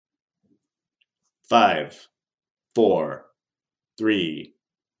5, 4, 3,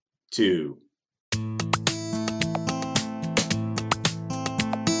 2.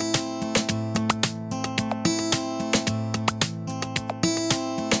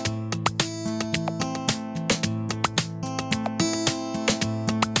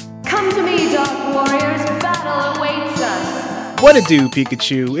 Come to me, Dark Warriors. Battle awaits us. What it do,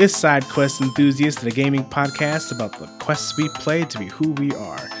 Pikachu? It's Side Quest Enthusiast, the gaming podcast about the quests we play to be who we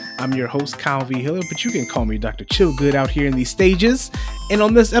are. I'm your host, Kyle V. Hiller, but you can call me Dr. Chillgood out here in these stages. And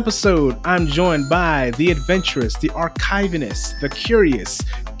on this episode, I'm joined by the adventurous, the archivist, the curious.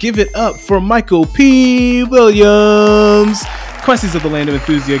 Give it up for Michael P. Williams. Questies of the Land of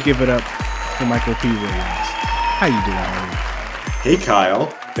Enthusia, give it up for Michael P. Williams. How you doing, Harvey? Hey, Kyle.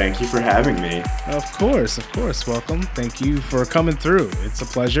 Thank you for having me. Of course. Welcome. Thank you for coming through. It's a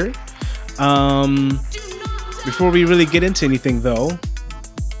pleasure. Before we really get into anything, though,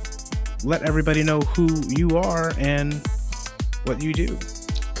 let everybody know who you are and what you do.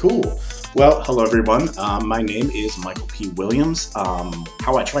 Cool. Well, hello, everyone. My name is Michael P. Williams.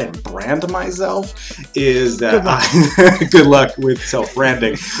 How I try to brand myself is that good luck with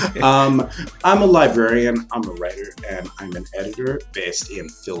self-branding. I'm a librarian, I'm a writer, and I'm an editor based in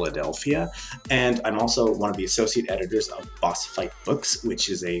Philadelphia. And I'm also one of the associate editors of Boss Fight Books, which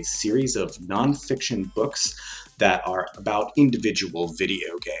is a series of nonfiction books that are about individual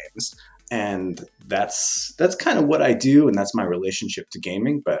video games. And that's kind of what I do, and that's my relationship to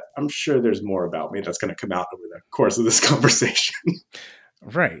gaming. But I'm sure there's more about me that's going to come out over the course of this conversation.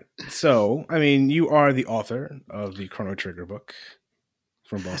 Right. So, I mean, you are the author of the Chrono Trigger book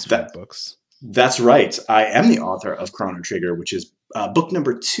from Boss Fight Books. That's right. I am the author of Chrono Trigger, which is book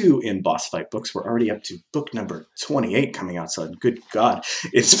number 2 in Boss Fight Books. We're already up to book number 28 coming out. So, good God,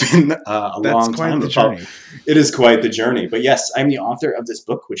 it's been a long time. That's quite the journey. It is quite the journey. But yes, I'm the author of this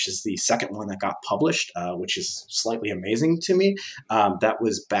book, which is the second one that got published, which is slightly amazing to me. That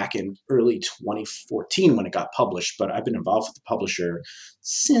was back in early 2014 when it got published. But I've been involved with the publisher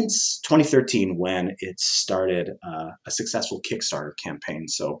since 2013 when it started a successful Kickstarter campaign.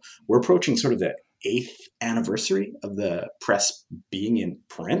 So we're approaching sort of the 8th anniversary of the press being in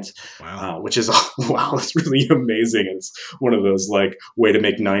print. Wow. Which is, it's really amazing. It's one of those like way to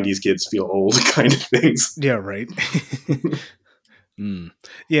make 90s kids feel old kind of things. Yeah, right.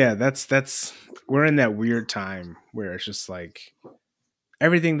 Yeah, that's we're in that weird time where it's just like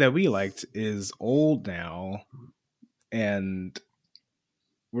everything that we liked is old now, and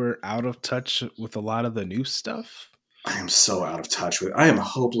we're out of touch with a lot of the new stuff. I am so out of touch with. I am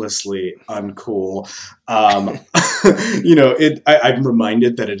hopelessly uncool. I'm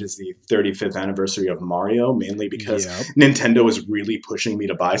reminded that it is the 35th anniversary of Mario, mainly because Nintendo is really pushing me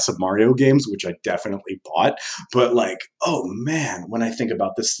to buy some Mario games, which I definitely bought. But oh man, when I think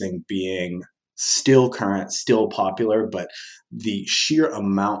about this thing being still current, still popular, but the sheer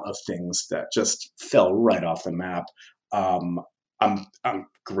amount of things that just fell right off the map. I'm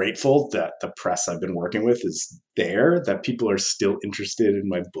grateful that the press I've been working with is there, that people are still interested in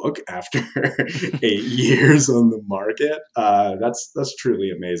my book after 8 years on the market. That's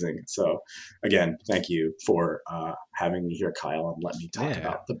truly amazing. So again, thank you for having me here, Kyle, and let me talk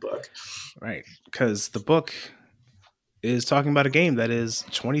about the book. Right, because the book is talking about a game that is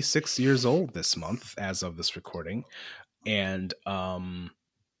 26 years old this month as of this recording. And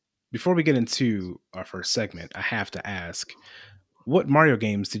before we get into our first segment, I have to ask, what Mario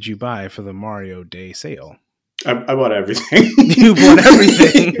games did you buy for the Mario Day sale? I bought everything. You bought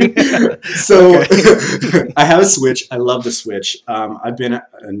everything. So I have a Switch. I love the Switch. I've been a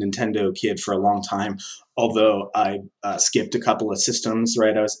Nintendo kid for a long time, although I skipped a couple of systems,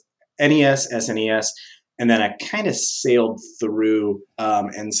 right? I was NES, SNES, and then I kind of sailed through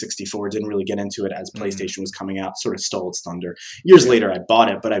N64, didn't really get into it as PlayStation was coming out, sort of stole its thunder. Years later, I bought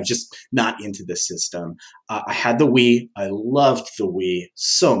it, but I'm just not into the system. I had the Wii. I loved the Wii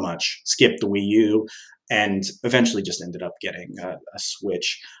so much. Skipped the Wii U, and eventually just ended up getting a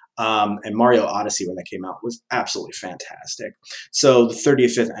Switch. And Mario Odyssey, when that came out, was absolutely fantastic. So the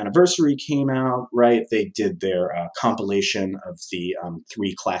 35th anniversary came out, right? They did their compilation of the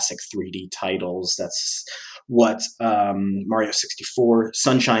 3 classic 3D titles. That's what Mario 64,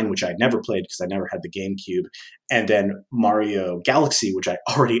 Sunshine, which I'd never played because I never had the GameCube, and then Mario Galaxy, which I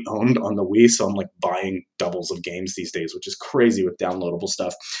already owned on the Wii. So I'm buying doubles of games these days, which is crazy with downloadable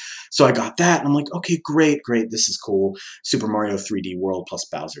stuff. So I got that, and I'm okay, great, this is cool. Super Mario 3D World plus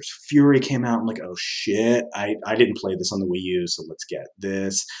Bowser's Fury came out. I'm oh shit, I didn't play this on the Wii U, so let's get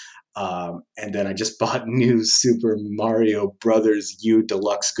this. And then I just bought new Super Mario Brothers U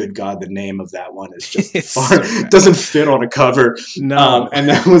Deluxe. Good God, the name of that one is just doesn't fit on a cover. No. And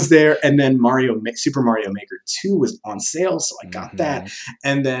that was there. And then Super Mario Maker 2 was on sale, so I got that.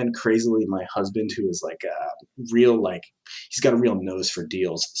 And then crazily, my husband, who is like a real, like, he's got a real nose for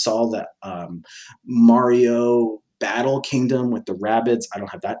deals, saw that Mario Battle Kingdom with the rabbits. I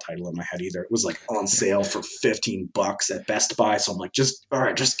don't have that title in my head either. It was like on sale for $15 at Best Buy. So I'm like, just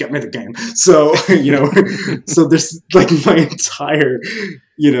get me the game. So, so there's like my entire,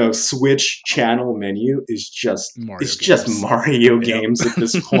 Switch channel menu is just Mario games at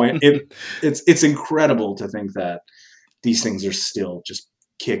this point. It's incredible to think that these things are still just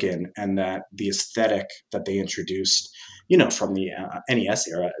kicking, and that the aesthetic that they introduced, from the NES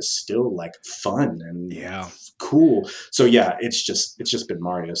era is still like fun and cool. So yeah, it's just been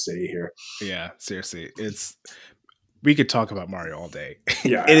Mario City here. Yeah, seriously, we could talk about Mario all day.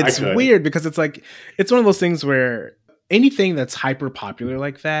 Yeah, and it's weird because it's like it's one of those things where anything that's hyper popular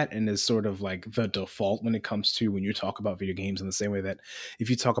like that and is sort of like the default when it comes to when you talk about video games, in the same way that if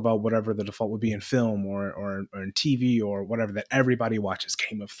you talk about whatever the default would be in film or in TV or whatever, that everybody watches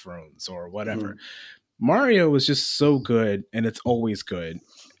Game of Thrones or whatever. Mario was just so good, and it's always good.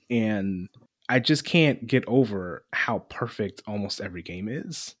 And I just can't get over how perfect almost every game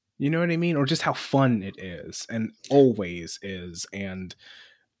is. You know what I mean? Or just how fun it is and always is. And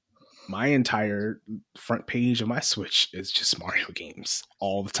my entire front page of my Switch is just Mario games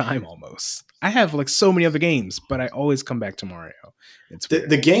all the time almost. I have like so many other games, but I always come back to Mario. It's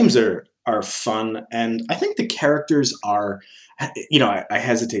the games are fun, and I think the characters are, I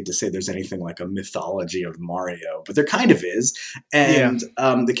hesitate to say there's anything like a mythology of Mario, but there kind of is. And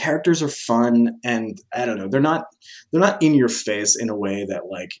the characters are fun, and I don't know, they're not in your face in a way that,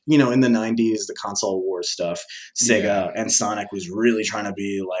 like, in the 90s, the console war stuff, Sega and Sonic was really trying to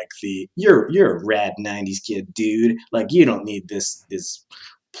be like you're a rad 90s kid, dude. Like, you don't need this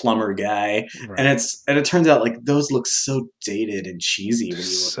plumber guy, right. and it turns out like those look so dated and cheesy when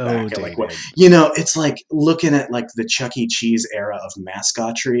you look back at like what it's like looking at like the Chuck E. Cheese era of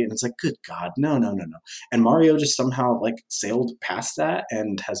mascotry, and it's like, good God, no. And Mario just somehow like sailed past that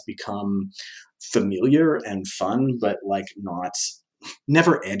and has become familiar and fun, but like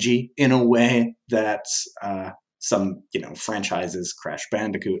never edgy in a way that some franchises, Crash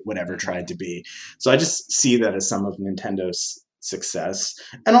Bandicoot, whatever, tried to be. So I just see that as some of Nintendo's success,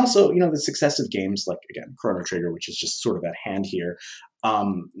 and also the success of games like, again, Chrono Trigger, which is just sort of at hand here.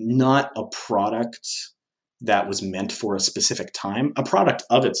 Not a product that was meant for a specific time, a product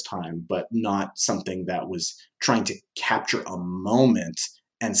of its time, but not something that was trying to capture a moment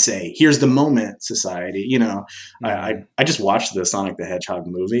and say, here's the moment, society. I just watched the Sonic the Hedgehog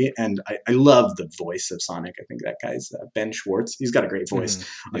movie, and I love the voice of Sonic. I think that guy's Ben Schwartz. He's got a great voice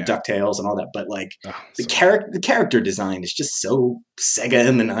on DuckTales and all that. But like the character design is just so Sega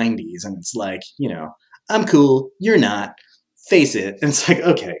in the 90s, and it's like, I'm cool, you're not. Face it. And it's like,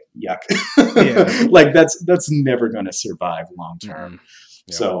 okay, yuck. Like that's never going to survive long term.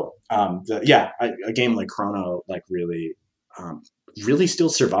 So a game like Chrono like really still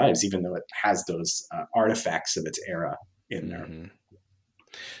survives, even though it has those artifacts of its era in there.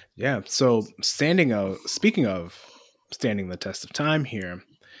 Yeah. So speaking of standing the test of time here,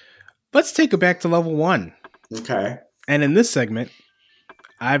 let's take it back to level 1. Okay. And in this segment,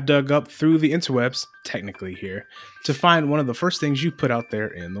 I've dug up through the interwebs, technically here, to find one of the first things you put out there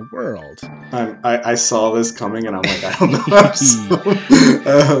in the world. I saw this coming, and I'm like, I don't know.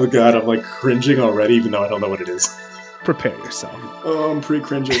 Oh God, I'm like cringing already, even though I don't know what it is. Prepare yourself. Oh, I'm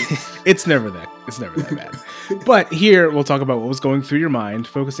pre-cringing. It's never that bad. But here we'll talk about what was going through your mind,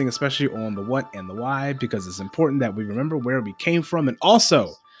 focusing especially on the what and the why, because it's important that we remember where we came from, and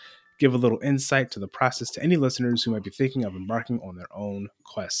also give a little insight to the process to any listeners who might be thinking of embarking on their own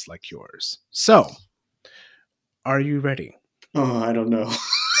quests like yours. So, are you ready? Oh, I don't know.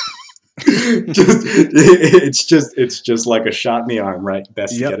 It's just like a shot in the arm, right?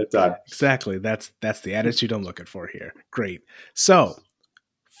 Best to get it done. Exactly. That's the attitude I'm looking for here. Great. So,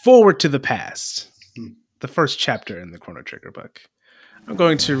 forward to the past. The first chapter in the Chrono Trigger book. I'm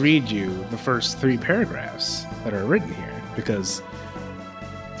going to read you the first 3 paragraphs that are written here, because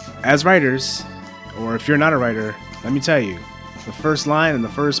as writers, or if you're not a writer, let me tell you, the first line and the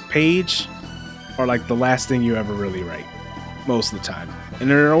first page are like the last thing you ever really write, most of the time. And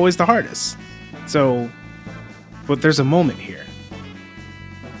they're always the hardest. So, but there's a moment here.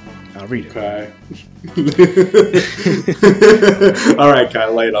 I'll read it. Okay. All right,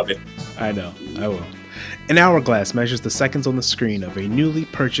 Kyle, lay it on me. I know, I will. An hourglass measures the seconds on the screen of a newly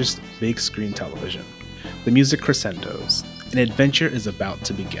purchased big screen television. The music crescendos. An adventure is about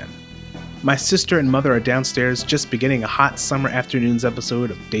to begin. My sister and mother are downstairs just beginning a hot summer afternoon's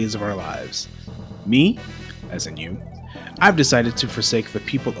episode of Days of Our Lives. Me, as in you, I've decided to forsake the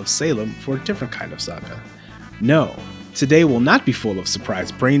people of Salem for a different kind of saga. No, today will not be full of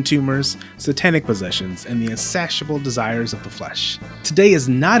surprise brain tumors, satanic possessions, and the insatiable desires of the flesh. Today is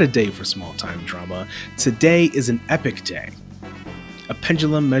not a day for small-time drama. Today is an epic day. A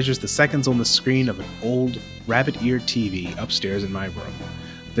pendulum measures the seconds on the screen of an old, rabbit-eared TV upstairs in my room.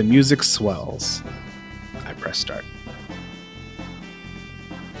 The music swells. I press start.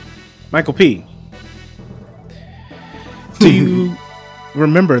 Michael P., do you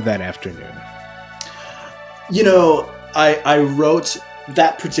remember that afternoon? You know, I wrote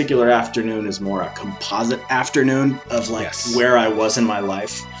that particular afternoon as more a composite afternoon of where I was in my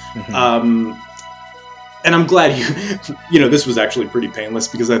life. Mm-hmm. And I'm glad this was actually pretty painless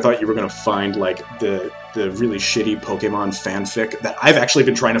because I thought you were going to find like the really shitty Pokemon fanfic that I've actually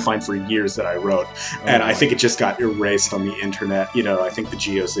been trying to find for years that I wrote. And I think it just got erased on the internet. You know, I think the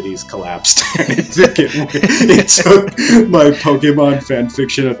GeoCities collapsed. it took my Pokemon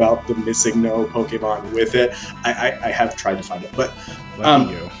fanfiction about the missing no Pokemon with it. I have tried to find it. But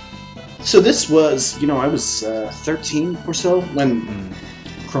lucky you. So this was, I was 13 or so when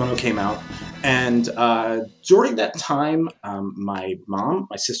Chrono came out. And during that time, my mom,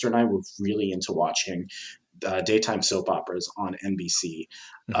 my sister, and I were really into watching daytime soap operas on NBC.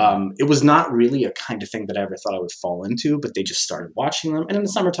 Mm-hmm. It was not really a kind of thing that I ever thought I would fall into, but they just started watching them. And in the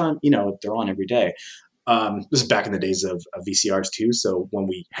summertime, they're on every day. This is back in the days of VCRs too. So when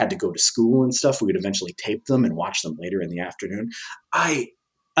we had to go to school and stuff, we would eventually tape them and watch them later in the afternoon. I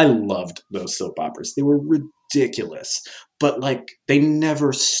loved those soap operas. They were ridiculous, but they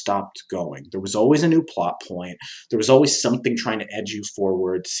never stopped going. There was always a new plot point. There was always something trying to edge you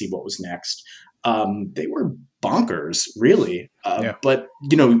forward to see what was next. They were bonkers, really. Yeah. But,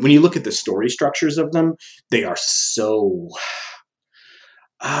 when you look at the story structures of them, they are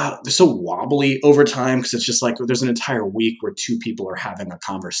they're so wobbly over time because it's just there's an entire week where two people are having a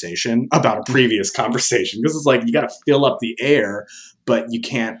conversation about a previous conversation because it's you got to fill up the air, but you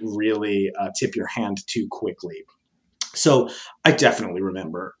can't really tip your hand too quickly. So I definitely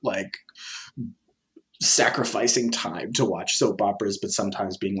remember sacrificing time to watch soap operas, but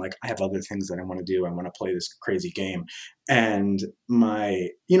sometimes being I have other things that I want to do. I want to play this crazy game. And my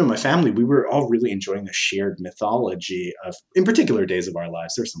family, we were all really enjoying the shared mythology of, in particular, Days of Our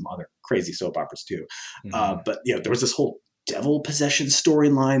Lives. There's some other crazy soap operas too. Mm-hmm. But there was this whole devil possession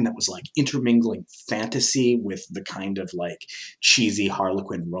storyline that was intermingling fantasy with the kind of cheesy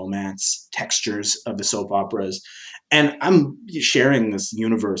Harlequin romance textures of the soap operas. And I'm sharing this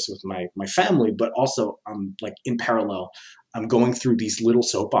universe with my family, but also in parallel, I'm going through these little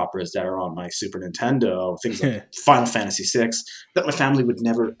soap operas that are on my Super Nintendo, things like Final Fantasy VI, that my family would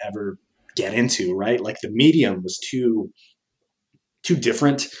never, ever get into, right? The medium was too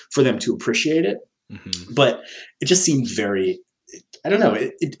different for them to appreciate it. Mm-hmm. But it just seemed I don't know,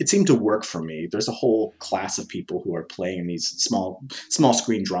 it seemed to work for me. There's a whole class of people who are playing these small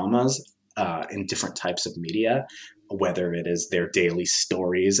screen dramas in different types of media, whether it is their daily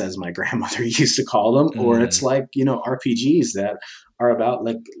stories, as my grandmother used to call them, or it's RPGs that are about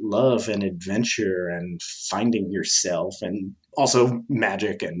love and adventure and finding yourself and also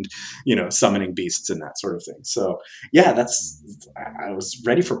magic and, summoning beasts and that sort of thing. So yeah, I was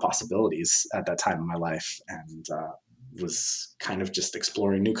ready for possibilities at that time in my life and was kind of just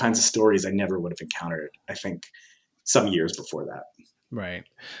exploring new kinds of stories I never would have encountered, I think, some years before that. Right.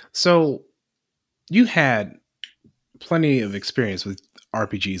 So you had plenty of experience with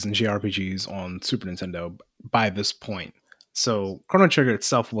RPGs and JRPGs on Super Nintendo by this point. So Chrono Trigger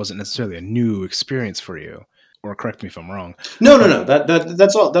itself wasn't necessarily a new experience for you, or correct me if I'm wrong. No.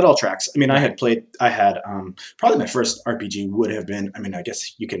 That's all. That all tracks. I mean, I had probably my first RPG would have been. I mean, I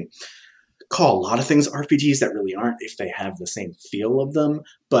guess you can call a lot of things RPGs that really aren't if they have the same feel of them.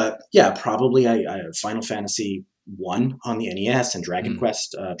 But yeah, probably I Final Fantasy 1 on the NES and Dragon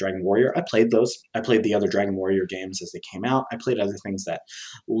Quest, Dragon Warrior. I played those. I played the other Dragon Warrior games as they came out. I played other things that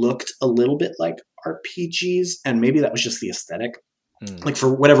looked a little bit like RPGs, and maybe that was just the aesthetic.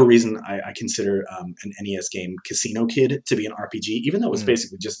 For whatever reason, I consider an NES game, Casino Kid, to be an RPG, even though it was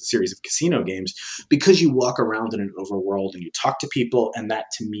basically just a series of casino games, because you walk around in an overworld and you talk to people, and that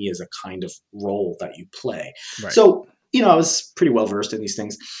to me is a kind of role that you play. Right. So, I was pretty well versed in these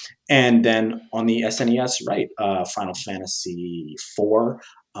things. And then on the SNES, right, Final Fantasy IV,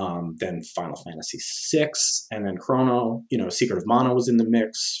 then Final Fantasy VI, and then Chrono, Secret of Mana was in the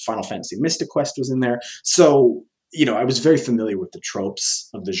mix, Final Fantasy Mystic Quest was in there. So, I was very familiar with the tropes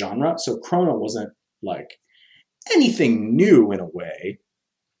of the genre. So Chrono wasn't anything new in a way,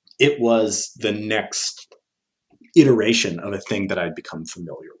 it was the next iteration of a thing that I'd become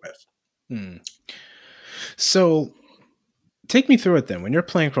familiar with. Hmm. So take me through it then. When you're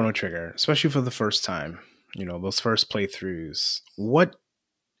playing Chrono Trigger, especially for the first time, those first playthroughs, what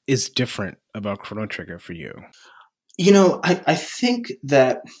is different about Chrono Trigger for you? I think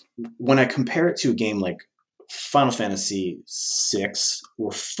that when I compare it to a game like Final Fantasy VI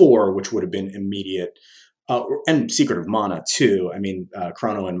or 4, which would have been immediate, and Secret of Mana too. I mean,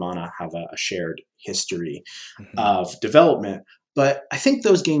 Chrono and Mana have a shared history Mhm. of development, but I think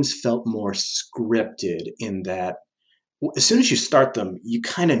those games felt more scripted in that as soon as you start them, you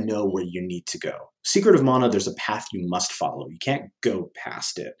kind of know where you need to go. Secret of Mana, there's a path you must follow. You can't go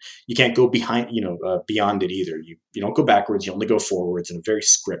past it. You can't go beyond it either. You don't go backwards. You only go forwards in a very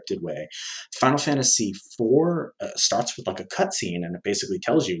scripted way. Final Fantasy IV starts with like a cutscene, and it basically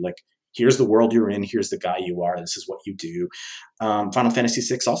tells you like, here's the world you're in. Here's the guy you are. This is what you do. Final Fantasy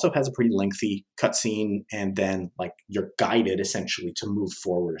VI also has a pretty lengthy cutscene, and then like you're guided essentially to move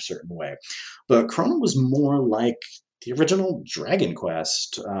forward a certain way. But Chrono was more like the original Dragon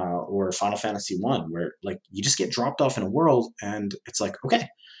Quest or Final Fantasy One, where like you just get dropped off in a world, and it's like, okay,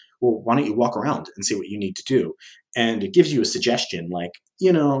 well, why don't you walk around and see what you need to do? And it gives you a suggestion, like,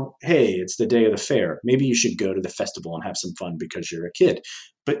 hey, it's the day of the fair. Maybe you should go to the festival and have some fun because you're a kid.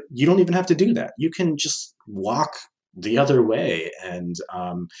 But you don't even have to do that. You can just walk the other way, and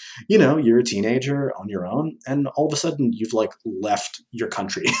you're a teenager on your own, and all of a sudden you've like left your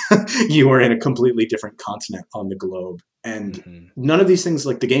country. You are in a completely different continent on the globe, and Mhm. none of these things,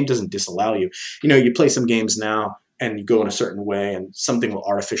 like the game doesn't disallow you. You play some games now and you go in a certain way and something will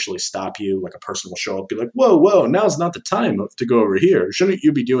artificially stop you, like a person will show up, be like, whoa, now's not the time to go over here, shouldn't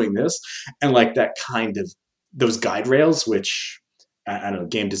you be doing this? And like that kind of those guide rails, which I don't know,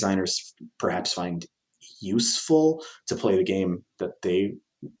 game designers perhaps find useful to play the game that they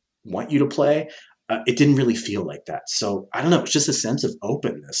want you to play. It didn't really feel like that. So I don't know. It's just a sense of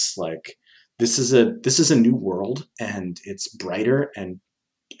openness. Like this is a new world, and it's brighter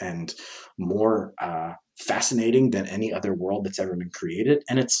and more fascinating than any other world that's ever been created,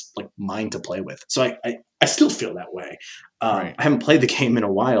 and it's like mine to play with. So I still feel that way. Right. I haven't played the game in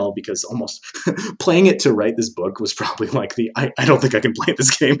a while because almost playing it to write this book was probably like I don't think I can play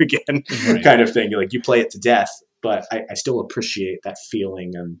this game again Right. kind of thing. Like you play it to death, but I still appreciate that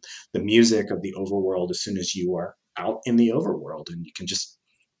feeling and the music of the overworld as soon as you are out in the overworld and you can just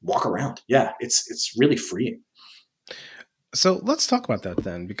walk around. Yeah, it's really freeing. So let's talk about that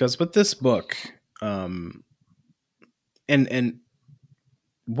then, because with this book, and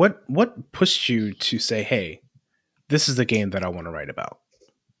what pushed you to say, "Hey, this is the game that I want to write about"?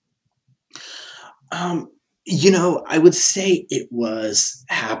 Um, I would say it was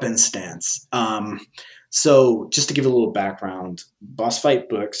happenstance. So just to give a little background, Boss Fight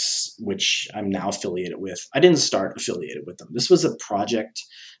Books, which I'm now affiliated with, I didn't start affiliated with them. This was a project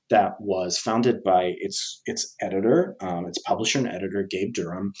that was founded by its editor, its publisher and editor, Gabe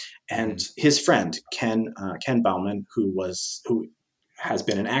Durham, and his friend Ken Bauman, who has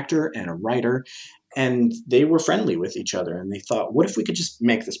been an actor and a writer, and they were friendly with each other, and they thought, what if we could just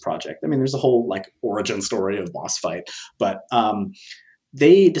make this project? I mean, there's a whole like origin story of Boss Fight, but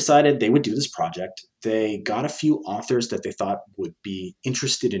they decided they would do this project. They got a few authors that they thought would be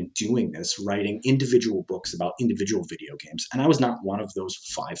interested in doing this, writing individual books about individual video games. And I was not one of those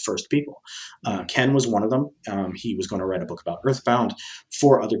five first people. Ken was one of them. He was going to write a book about Earthbound.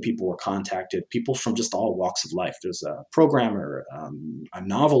 4 other people were contacted, people from just all walks of life. There's a programmer, a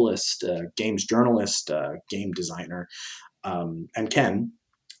novelist, a games journalist, a game designer, and Ken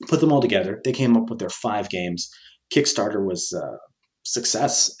put them all together. They came up with their 5 games. Kickstarter was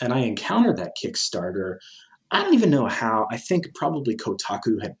success, and I encountered that Kickstarter. I don't even know how. I think probably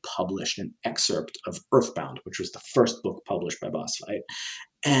Kotaku had published an excerpt of Earthbound, which was the first book published by Boss Fight.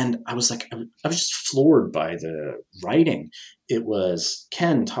 And I was like, I was just floored by the writing. It was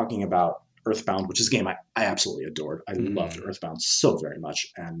Ken talking about Earthbound, which is a game I absolutely adored. I loved Earthbound so very much,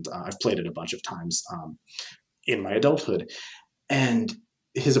 and I've played it a bunch of times in my adulthood. And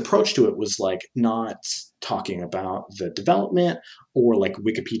his approach to it was like not talking about the development or like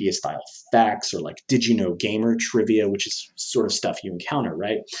Wikipedia style facts or like did you know gamer trivia, which is sort of stuff you encounter,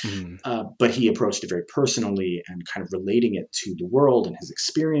 right? But he approached it very personally and kind of relating it to the world and his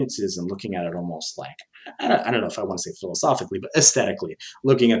experiences and looking at it almost like, I don't know if I want to say philosophically, but aesthetically,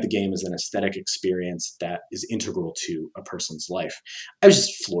 looking at the game as an aesthetic experience that is integral to a person's life. I was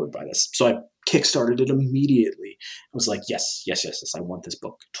just floored by this. So I kickstarted it immediately. I was like, yes, I want this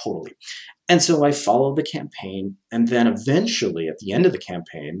book, totally. And so I followed the campaign. And then eventually at the end of the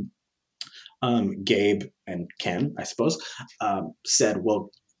campaign, Gabe and Ken, I suppose, said, well,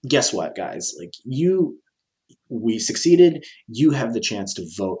 guess what, guys? Like we succeeded. You have the chance to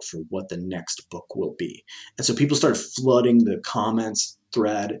vote for what the next book will be. And so people started flooding the comments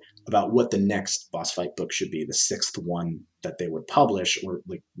thread about what the next boss fight book should be, the sixth one that they would publish, or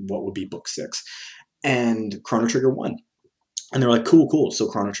like what would be book 6. And Chrono Trigger won. And they're like, cool. So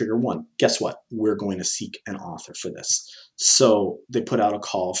Chrono Trigger won. Guess what? We're going to seek an author for this. So they put out a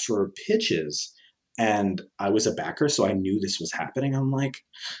call for pitches. And I was a backer, so I knew this was happening. I'm like,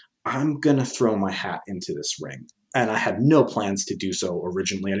 I'm going to throw my hat into this ring. And I had no plans to do so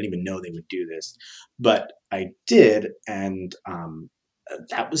originally. I didn't even know they would do this. But I did. And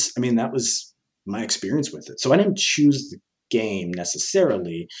that was my experience with it. So I didn't choose the game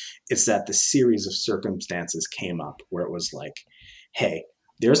necessarily. It's that the series of circumstances came up where it was like, hey,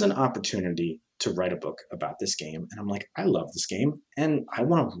 there's an opportunity to write a book about this game. And I'm like, I love this game and I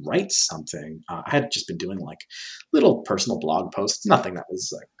want to write something. I had just been doing like little personal blog posts, nothing that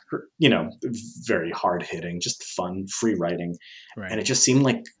was like, very hard hitting, just fun, free writing. Right. And it just seemed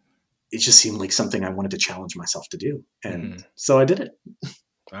like something I wanted to challenge myself to do. And so I did it.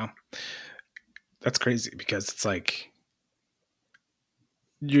 Wow. That's crazy because it's like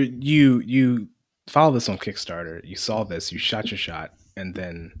you follow this on Kickstarter, you saw this, you shot your shot, and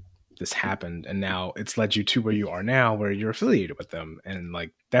then this happened, and now it's led you to where you are now, where you're affiliated with them. And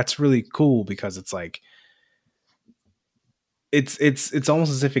like that's really cool because it's like it's almost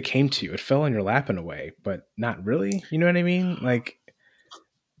as if it came to you. It fell in your lap in a way, but not really. You know what I mean? Like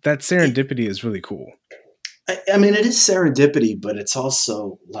that serendipity is really cool. I mean, it is serendipity, but it's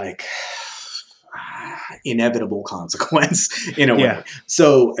also like inevitable consequence in a way.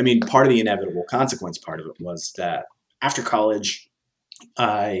 So, I mean, part of the inevitable consequence part of it was that after college,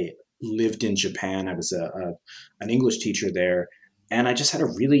 I lived in Japan. I was an English teacher there, and I just had a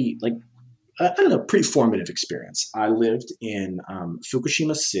really pretty formative experience. I lived in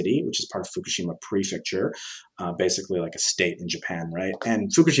Fukushima City, which is part of Fukushima Prefecture, basically like a state in Japan, right?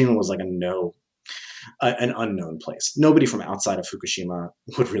 And Fukushima was like an unknown place. Nobody from outside of Fukushima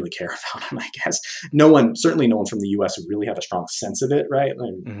would really care about it, I guess. Certainly no one from the US would really have a strong sense of it, right?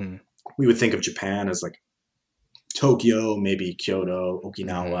 Like, we would think of Japan as like Tokyo, maybe Kyoto,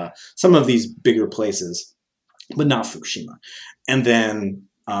 Okinawa, some of these bigger places, but not Fukushima. And then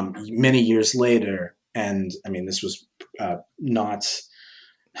many years later, and I mean, this was not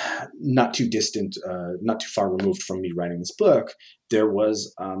too distant, not too far removed from me writing this book, there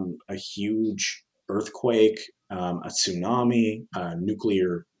was a huge earthquake, a tsunami, a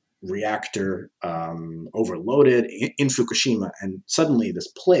nuclear reactor overloaded in Fukushima. And suddenly this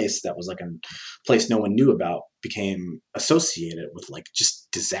place that was like a place no one knew about became associated with like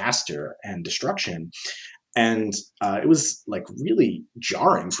just disaster and destruction. And it was like really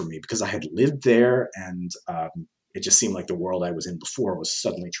jarring for me because I had lived there and it just seemed like the world I was in before was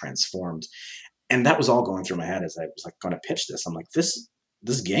suddenly transformed. And that was all going through my head as I was like going to pitch this. I'm like,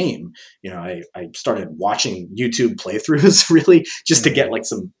 this game, I started watching YouTube playthroughs really just to get like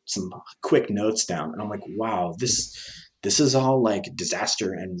some quick notes down. And I'm like, wow, this is all like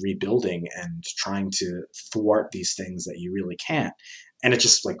disaster and rebuilding and trying to thwart these things that you really can't. And it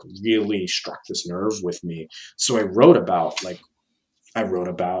just like really struck this nerve with me. So I wrote about the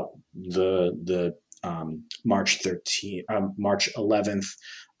March 11th,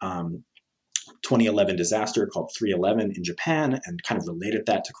 2011 disaster called 311 in Japan, and kind of related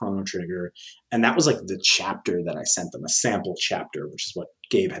that to Chrono Trigger. And that was like the chapter that I sent them, a sample chapter, which is what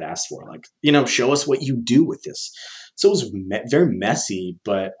Gabe had asked for. Like, show us what you do with this. So it was very messy,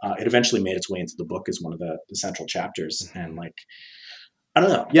 but it eventually made its way into the book as one of the central chapters. And like, I don't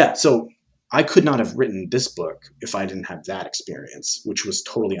know. Yeah. So I could not have written this book if I didn't have that experience, which was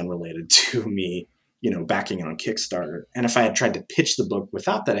totally unrelated to me, backing it on Kickstarter. And if I had tried to pitch the book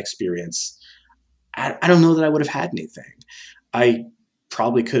without that experience, I don't know that I would have had anything. I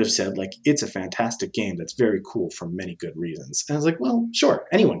probably could have said like, it's a fantastic game that's very cool for many good reasons. And I was like, well, sure,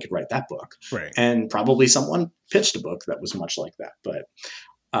 anyone could write that book. Right. And probably someone pitched a book that was much like that. But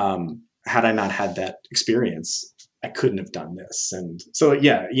had I not had that experience, I couldn't have done this. And so,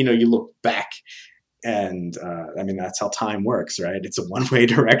 yeah, you look back and I mean, that's how time works, right? It's a one-way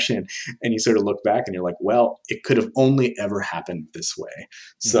direction. And you sort of look back and you're like, well, it could have only ever happened this way.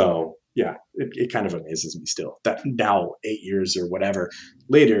 So yeah, it kind of amazes me still that now 8 years or whatever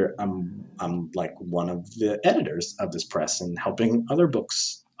later, I'm like one of the editors of this press and helping other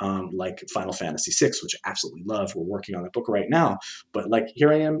books like Final Fantasy VI, which I absolutely love. We're working on that book right now, but like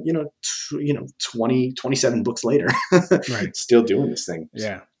here I am, 27 books later, right, still doing this thing.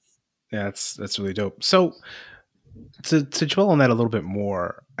 Yeah, that's really dope. So to dwell on that a little bit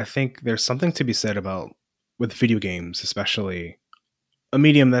more, I think there's something to be said about with video games, especially a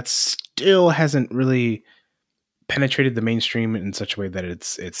medium that still hasn't really penetrated the mainstream in such a way that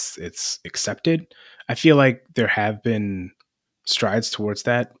it's accepted. I feel like there have been strides towards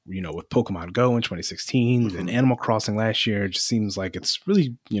that, with Pokemon Go in 2016 and Animal Crossing last year. It just seems like it's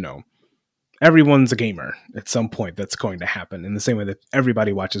really, everyone's a gamer at some point. That's going to happen in the same way that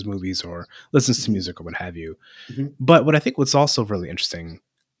everybody watches movies or listens to music or what have you. But what I think what's also really interesting,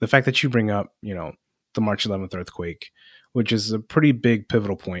 the fact that you bring up, the March 11th earthquake, which is a pretty big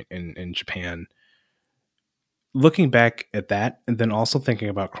pivotal point in Japan. Looking back at that, and then also thinking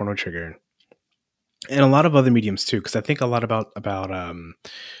about Chrono Trigger and a lot of other mediums too, because I think a lot about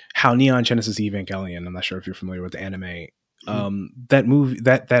how Neon Genesis Evangelion, I'm not sure if you're familiar with the anime, that movie,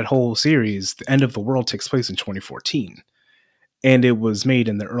 that whole series, The End of the World, takes place in 2014, and it was made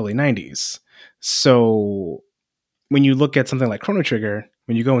in the early 90s. So when you look at something like Chrono Trigger,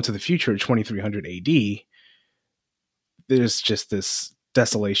 when you go into the future, 2300 AD, there's just this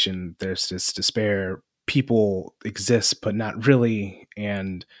desolation, there's this despair. People exist, but not really.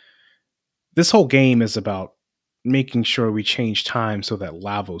 And this whole game is about making sure we change time so that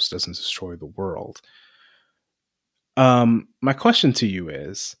Lavos doesn't destroy the world. My question to you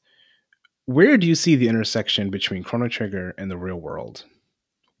is, where do you see the intersection between Chrono Trigger and the real world?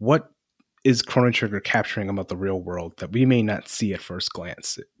 What is Chrono Trigger capturing about the real world that we may not see at first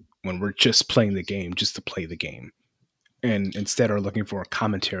glance when we're just playing the game just to play the game, and instead are looking for a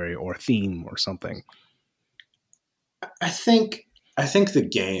commentary or a theme or something? I think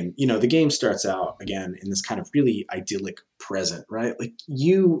the game starts out again in this kind of really idyllic present, right? Like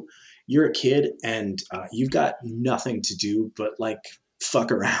you're a kid and you've got nothing to do but like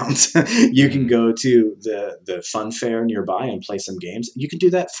fuck around. You can go to the fun fair nearby and play some games. You can do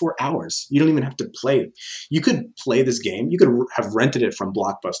that for hours. You don't even have to play. You could play this game. You could have rented it from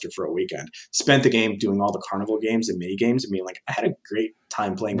Blockbuster for a weekend, spent the game doing all the carnival games and mini games, and being like, I had a great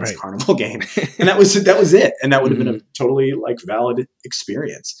time playing this carnival game. And that was it. And that would have been a totally like valid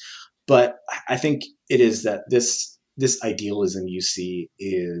experience. But I think it is that this idealism you see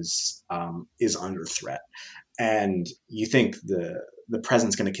is under threat. And you think the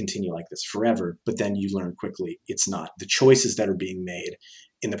present's going to continue like this forever, but then you learn quickly it's not. The choices that are being made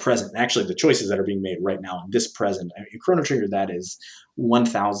in the present, and actually the choices that are being made right now in this present, in Chrono Trigger, that is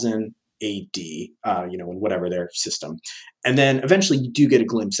 1000 AD, in whatever their system. And then eventually you do get a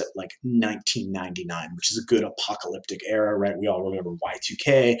glimpse at like 1999, which is a good apocalyptic era, right? We all remember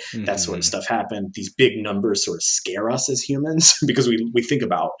Y2K, that sort of stuff happened. These big numbers sort of scare us as humans because we think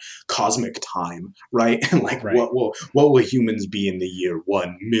about cosmic time, right? And like, what will humans be in the year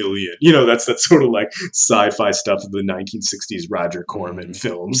 1 million? That's sort of like sci-fi stuff of the 1960s Roger Corman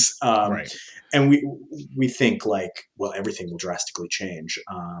films. And we think like, well, everything will drastically change.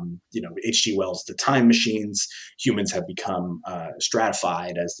 H.G. Wells, the time machines, humans have become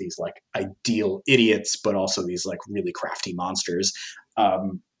stratified as these like ideal idiots, but also these like really crafty monsters.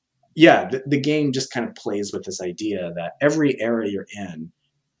 The game just kind of plays with this idea that every era you're in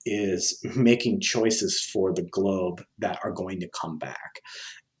is making choices for the globe that are going to come back.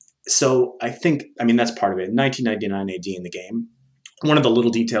 So that's part of it. 1999 AD in the game, one of the little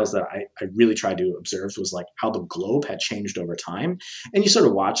details that I really tried to observe was like how the globe had changed over time. And you sort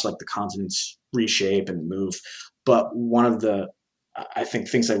of watch like the continents reshape and move. But one of the, I think,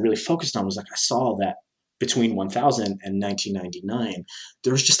 things I really focused on was like I saw that between 1000 and 1999,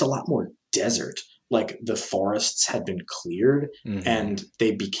 there was just a lot more desert. Like the forests had been cleared and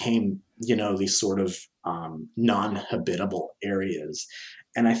they became, these sort of non-habitable areas.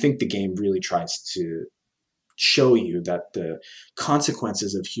 And I think the game really tries to show you that the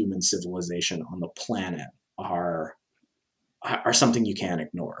consequences of human civilization on the planet are something you can't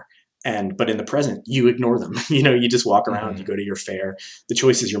ignore. But in the present, you ignore them. You just walk around, you go to your fair. The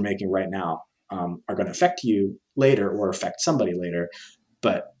choices you're making right now are going to affect you later or affect somebody later,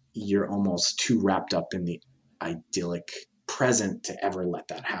 but you're almost too wrapped up in the idyllic present to ever let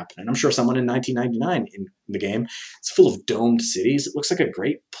that happen. And I'm sure someone in 1999 in the game, it's full of domed cities. It looks like a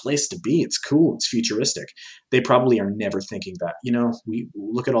great place to be. It's cool. It's futuristic. They probably are never thinking that, we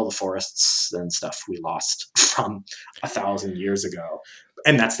look at all the forests and stuff we lost from 1,000 years ago.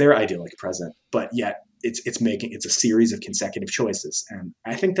 And that's their idyllic present. But yet it's a series of consecutive choices. And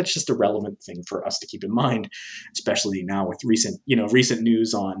I think that's just a relevant thing for us to keep in mind, especially now with recent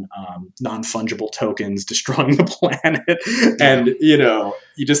news on non-fungible tokens destroying the planet. And,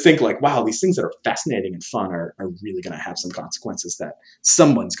 you just think like, wow, these things that are fascinating and fun are really going to have some consequences that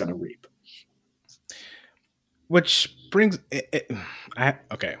someone's going to reap. Which brings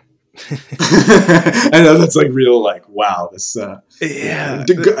okay. I know that's like real, like, wow, this, not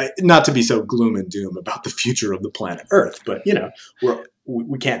to be so gloom and doom about the future of the planet Earth, but we're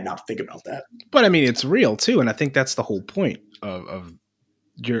we can't not think about that. But I mean, it's real too, and I think that's the whole point of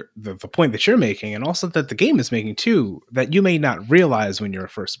the point that you're making, and also that the game is making too, that you may not realize when you're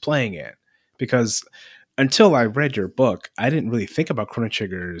first playing it. Because until I read your book, I didn't really think about Chrono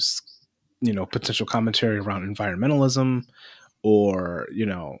Trigger's, potential commentary around environmentalism, or,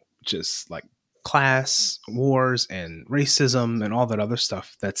 just like class wars and racism and all that other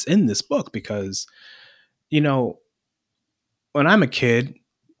stuff that's in this book. Because, when I'm a kid,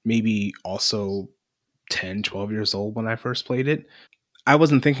 maybe also 10, 12 years old when I first played it, I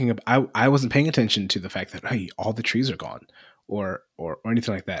wasn't thinking of, I wasn't paying attention to the fact that, hey, all the trees are gone or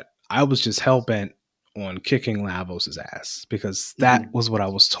anything like that. I was just hell bent on kicking Lavos' ass, because that was what I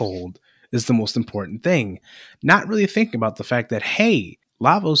was told is the most important thing. Not really thinking about the fact that, hey,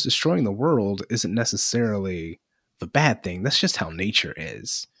 Lavos destroying the world isn't necessarily the bad thing. That's just how nature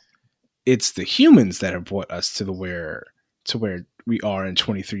is. It's the humans that have brought us to where we are in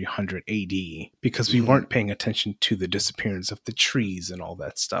 2300 AD, because we weren't paying attention to the disappearance of the trees and all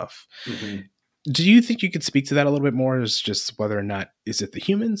that stuff. Do you think you could speak to that a little bit more, as just whether or not, is it the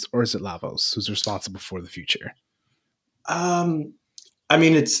humans or is it Lavos who's responsible for the future? I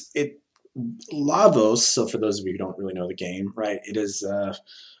mean, it's Lavos. So for those of you who don't really know the game, right, it is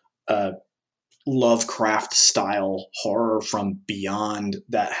a Lovecraft style horror from beyond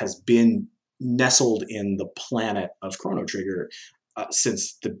that has been nestled in the planet of Chrono Trigger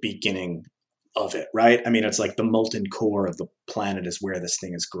since the beginning of it, right? I mean, it's like the molten core of the planet is where this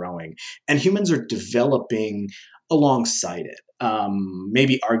thing is growing, and humans are developing alongside it.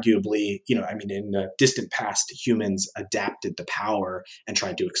 Maybe arguably, I mean, in the distant past, humans adapted the power and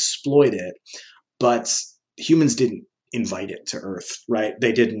tried to exploit it, but humans didn't invite it to Earth, right?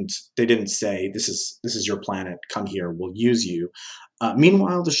 They didn't say, this is your planet, come here, we'll use you.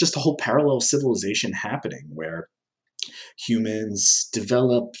 Meanwhile, there's just a whole parallel civilization happening where humans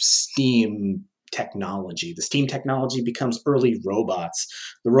develop steam technology. The steam technology becomes early robots.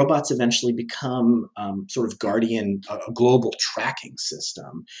 The robots eventually become sort of guardian, a global tracking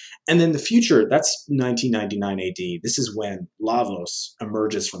system. And then the future, that's 1999 AD. This is when Lavos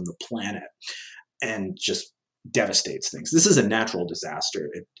emerges from the planet and just devastates things. This is a natural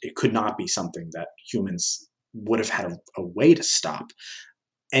disaster. It could not be something that humans would have had a way to stop.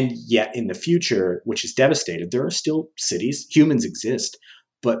 And yet in the future, which is devastated, there are still cities, humans exist,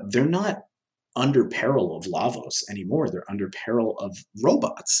 but they're not under peril of Lavos anymore. They're under peril of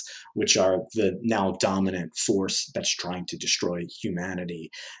robots, which are the now dominant force that's trying to destroy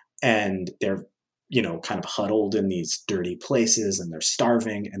humanity. And they're, kind of huddled in these dirty places, and they're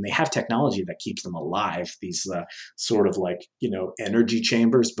starving, and they have technology that keeps them alive. These sort of like, energy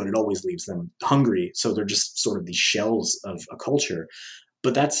chambers, but it always leaves them hungry. So they're just sort of these shells of a culture.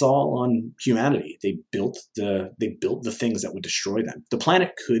 But that's all on humanity. They built the things that would destroy them. The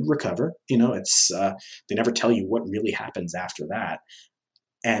planet could recover. It's they never tell you what really happens after that.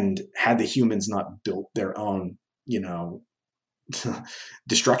 And had the humans not built their own,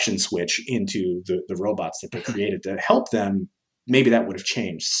 destruction switch into the robots that they created to help them, maybe that would have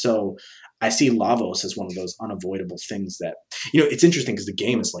changed. So I see Lavos as one of those unavoidable things that, it's interesting because the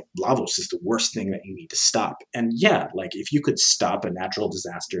game is like, Lavos is the worst thing that you need to stop. And yeah, like if you could stop a natural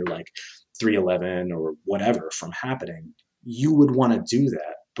disaster like 311 or whatever from happening, you would want to do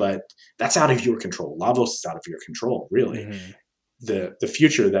that. But that's out of your control. Lavos is out of your control, really. The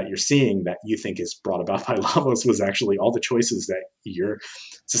future that you're seeing that you think is brought about by Lavos was actually all the choices that your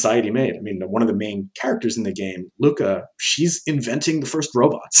society made. I mean, one of the main characters in the game, Luca, she's inventing the first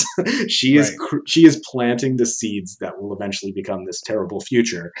robots. She is planting the seeds that will eventually become this terrible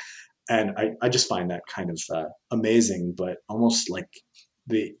future. And I just find that kind of amazing, but almost like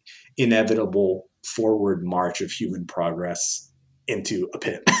the inevitable forward march of human progress into a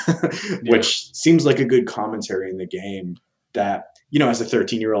pit, which seems like a good commentary in the game. That, as a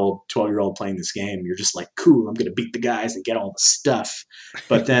 13-year-old, 12-year-old playing this game, you're just like, cool, I'm going to beat the guys and get all the stuff.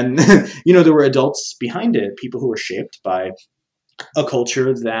 But then, there were adults behind it, people who were shaped by a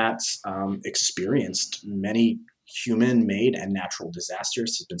culture that experienced many human-made and natural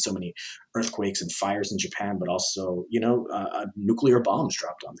disasters. There's been so many earthquakes and fires in Japan, but also, nuclear bombs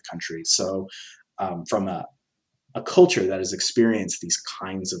dropped on the country. So from a culture that has experienced these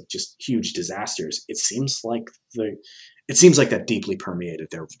kinds of just huge disasters, it seems like that deeply permeated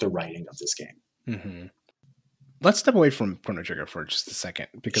the writing of this game. Let's step away from Chrono Trigger for just a second,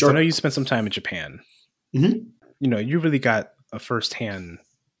 because I know you spent some time in Japan. You really got a firsthand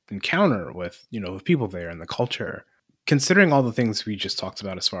encounter with, the people there and the culture. Considering all the things we just talked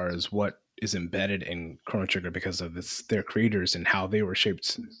about as far as what is embedded in Chrono Trigger because of their creators and how they were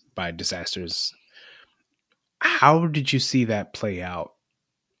shaped by disasters, how did you see that play out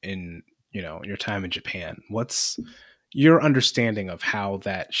in, your time in Japan? What's your understanding of how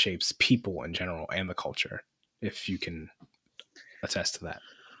that shapes people in general and the culture, if you can attest to that?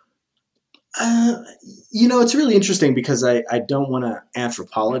 It's really interesting because I don't want to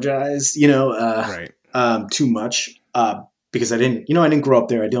anthropologize, Right. too much, because I didn't grow up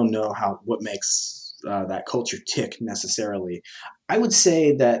there. I don't know what makes that culture tick necessarily. I would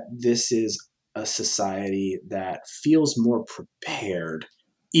say that this is a society that feels more prepared,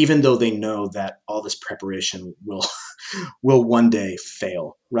 even though they know that all this preparation will will one day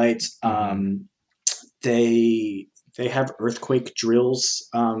fail. Right? Mm-hmm. They have earthquake drills.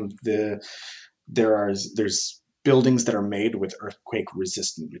 There's buildings that are made with earthquake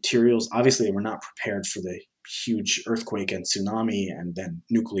resistant materials. Obviously, we're not prepared for the huge earthquake and tsunami and then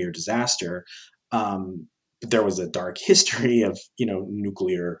nuclear disaster. But there was a dark history of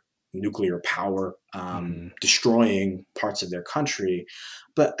nuclear power Mm-hmm. destroying parts of their country.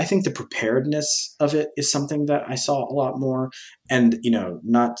 But I think the preparedness of it is something that I saw a lot more. And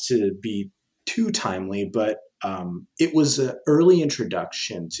not to be too timely, but it was an early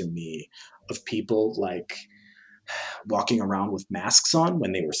introduction to me of people like walking around with masks on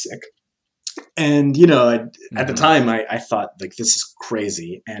when they were sick. And at the Mm-hmm. time, I thought like this is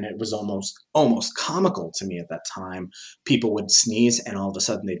crazy, and it was almost comical to me at that time. People would sneeze, and all of a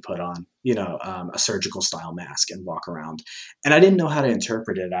sudden they'd put on a surgical style mask and walk around, and I didn't know how to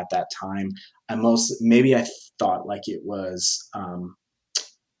interpret it at that time. Maybe I thought like it was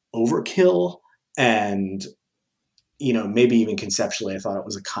overkill, and maybe even conceptually, I thought it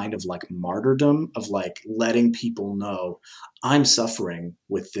was a kind of like martyrdom of like letting people know I'm suffering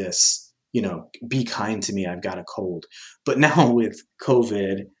with this. Be kind to me. I've got a cold. But now with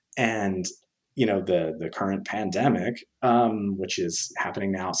COVID and the current pandemic, which is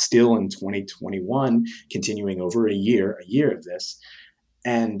happening now, still in 2021, continuing over a year of this,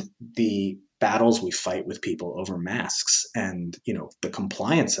 and the battles we fight with people over masks and the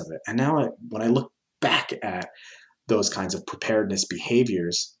compliance of it. And now when I look back at those kinds of preparedness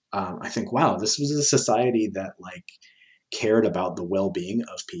behaviors, I think, wow, this was a society that like cared about the well-being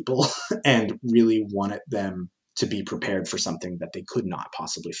of people and really wanted them to be prepared for something that they could not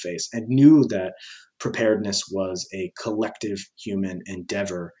possibly face, and knew that preparedness was a collective human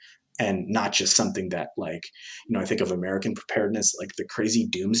endeavor and not just something that like, I think of American preparedness, like the crazy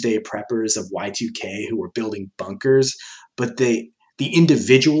doomsday preppers of Y2K who were building bunkers, but the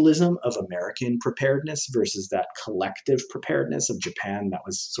individualism of American preparedness versus that collective preparedness of Japan, that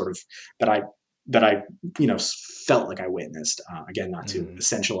was sort of that I felt like I witnessed, again, not to Mm-hmm.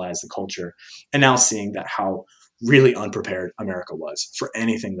 essentialize the culture, and now seeing that how really unprepared America was for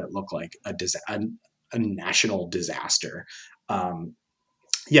anything that looked like a national disaster.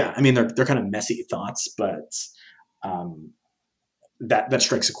 Yeah, I mean, they're kind of messy thoughts, but that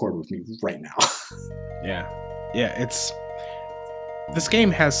strikes a chord with me right now. Yeah. This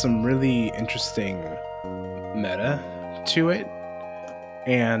game has some really interesting meta to it,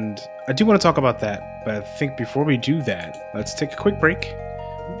 and I do want to talk about that, but I think before we do that, let's take a quick break,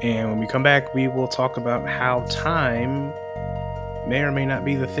 and when we come back, we will talk about how time may or may not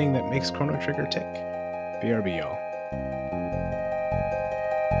be the thing that makes Chrono Trigger tick. BRB, y'all.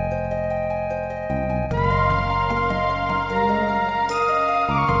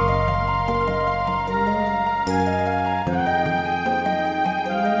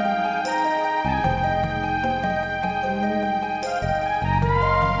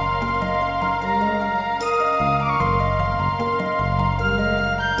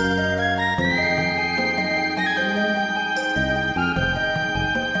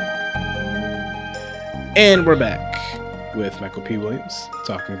 And we're back with Michael P. Williams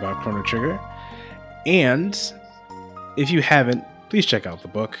talking about Chrono Trigger. And if you haven't, please check out the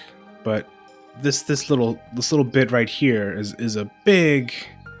book. But this little bit right here is a big,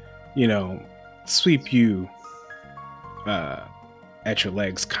 sweep you at your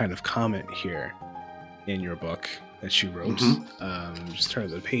legs kind of comment here in your book that you wrote. Mm-hmm. Just turn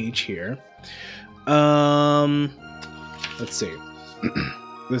to the page here. Let's see.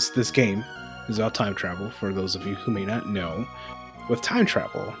 This game is about time travel, for those of you who may not know. With time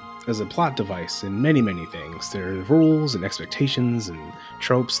travel as a plot device in many, many things, there are rules and expectations and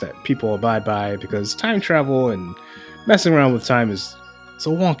tropes that people abide by, because time travel and messing around with time is a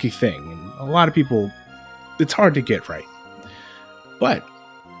wonky thing, and a lot of people, it's hard to get right. But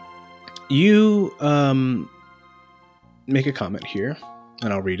you make a comment here,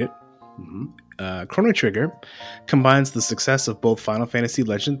 and I'll read it. Mm-hmm. Chrono Trigger combines the success of both Final Fantasy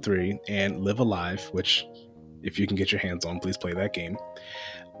Legend 3 and Live Alive, which, if you can get your hands on, please play that game,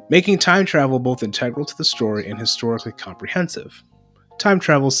 making time travel both integral to the story and historically comprehensive. Time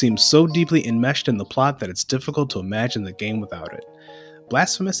travel seems so deeply enmeshed in the plot that it's difficult to imagine the game without it.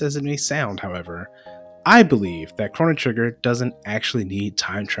 Blasphemous as it may sound, however, I believe that Chrono Trigger doesn't actually need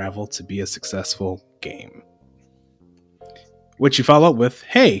time travel to be a successful game. Which you follow up with,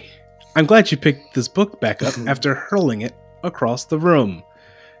 hey, I'm glad you picked this book back up after hurling it across the room.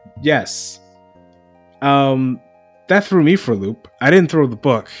 Yes. That threw me for a loop. I didn't throw the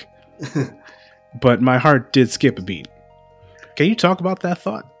book, but my heart did skip a beat. Can you talk about that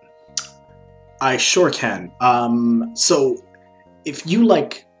thought? I sure can. So if you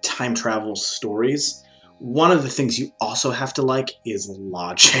like time travel stories, one of the things you also have to like is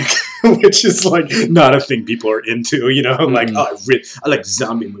logic, which is like not a thing people are into, you know, like, oh, I like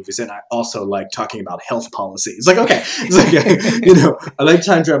zombie movies and I also like talking about health policy. It's like, okay, it's like, you know, I like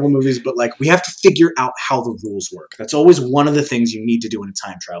time travel movies, but like we have to figure out how the rules work. That's always one of the things you need to do in a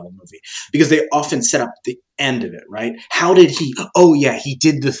time travel movie because they often set up the end of it, right? How did he, oh yeah, he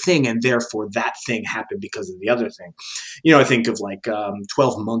did the thing and therefore that thing happened because of the other thing. You know, I think of like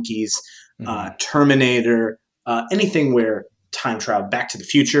 12 Monkeys, Terminator, anything where time travel, Back to the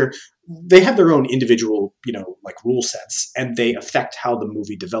Future, they have their own individual, you know, like rule sets, and they affect how the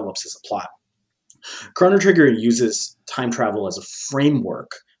movie develops as a plot. Chrono Trigger uses time travel as a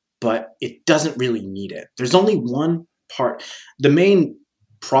framework, but it doesn't really need it. There's only one part. The main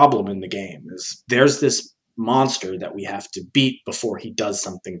problem in the game is there's this monster that we have to beat before he does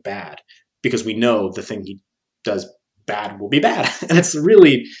something bad, because we know the thing he does bad will be bad. And it's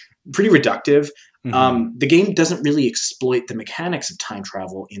really pretty reductive. The game doesn't really exploit the mechanics of time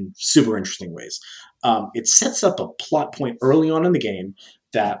travel in super interesting ways. It sets up a plot point early on in the game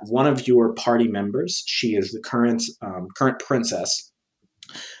that one of your party members, she is the current princess,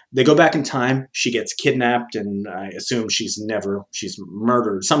 they go back in time, she gets kidnapped, and I assume she's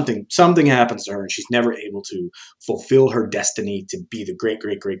murdered. Something happens to her, and she's never able to fulfill her destiny to be the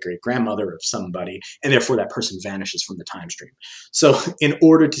great-great-great-great-grandmother of somebody, and therefore that person vanishes from the time stream. So in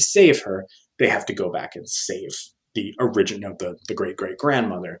order to save her, they have to go back and save the original, the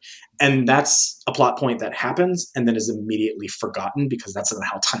great-great-grandmother. And that's a plot point that happens and then is immediately forgotten because that's not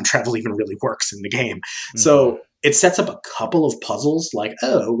how time travel even really works in the game. So it sets up a couple of puzzles like,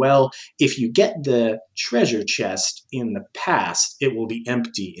 oh, well, if you get the treasure chest in the past, it will be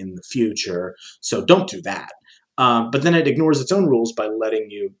empty in the future. So don't do that. But then it ignores its own rules by letting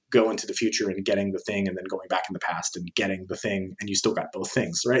you go into the future and getting the thing and then going back in the past and getting the thing, and you still got both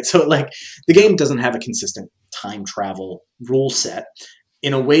things, right? So like the game doesn't have a consistent time travel rule set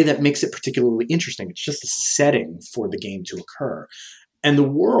in a way that makes it particularly interesting. It's just a setting for the game to occur. And the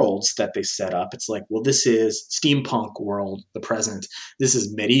worlds that they set up, it's like, well, this is steampunk world, the present. This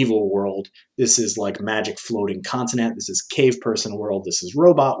is medieval world. This is like magic floating continent. This is cave person world. This is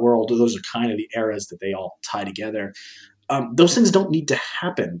robot world. Those are kind of the eras that they all tie together. Those things don't need to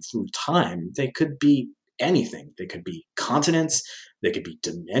happen through time. They could be anything. They could be continents. They could be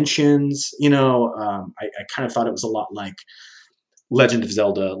dimensions. You know, I kind of thought it was a lot like Legend of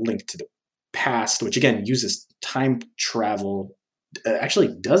Zelda: Link to the Past, which again uses time travel.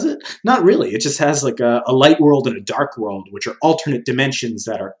 Actually, does it? Not really. It just has like a light world and a dark world, which are alternate dimensions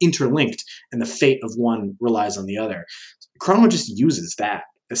that are interlinked, and the fate of one relies on the other. Chrono just uses that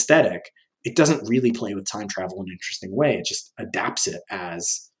aesthetic. It doesn't really play with time travel in an interesting way. It just adapts it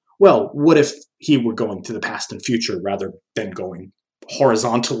as, well, what if he were going to the past and future rather than going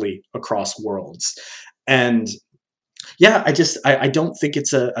horizontally across worlds? And yeah, I don't think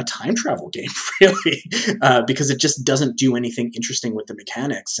it's a time travel game, really, because it just doesn't do anything interesting with the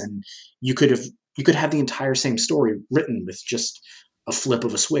mechanics. And you could have the entire same story written with just a flip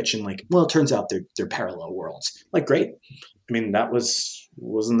of a switch, and like, well, it turns out they're parallel worlds. Like, great. I mean,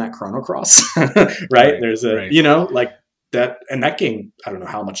 wasn't that Chrono Cross, right? There's a you know, like that, and that game. I don't know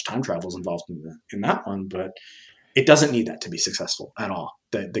how much time travel is involved in that one, but it doesn't need that to be successful at all.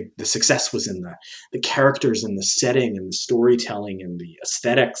 The success was in the characters and the setting and the storytelling and the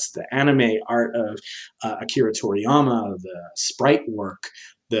aesthetics, the anime art of Akira Toriyama, the sprite work,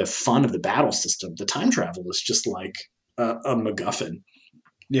 the fun of the battle system. The time travel is just like a MacGuffin.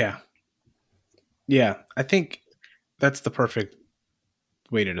 Yeah. I think that's the perfect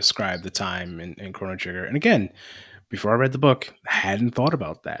way to describe the time in Chrono Trigger. And again, before I read the book, I hadn't thought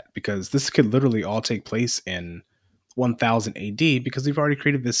about that because this could literally all take place in 1000 AD because we've already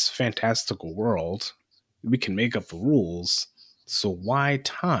created this fantastical world. We can make up the rules. So why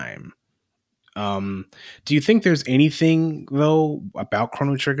time? Do you think there's anything though about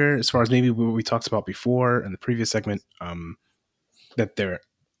Chrono Trigger, as far as maybe what we talked about before in the previous segment, that they're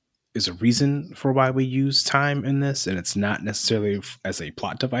is a reason for why we use time in this, and it's not necessarily as a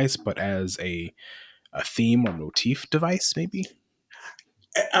plot device, but as a theme or motif device, maybe.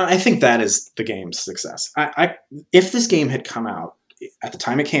 I think that is the game's success. If this game had come out at the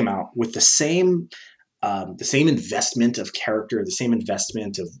time it came out with the same investment of character, the same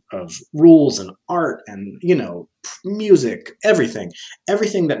investment of rules and art and, music, everything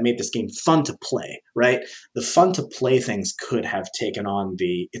that made this game fun to play, right? The fun to play things could have taken on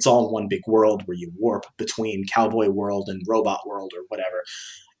it's all one big world where you warp between cowboy world and robot world or whatever.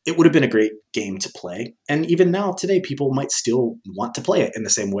 It would have been a great game to play. And even now, today, people might still want to play it in the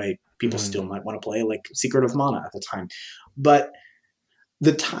same way people still might want to play like Secret of Mana at the time. But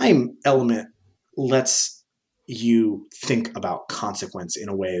the time element lets you think about consequence in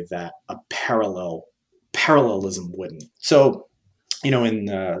a way that a parallelism wouldn't. So,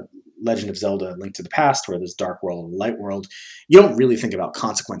 in Legend of Zelda: Link to the Past, where there's dark world and light world, you don't really think about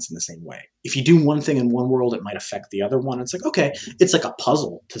consequence in the same way. If you do one thing in one world, it might affect the other one. It's like, okay, it's like a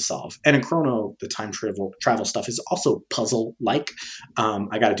puzzle to solve. And in Chrono, the time travel stuff is also puzzle-like.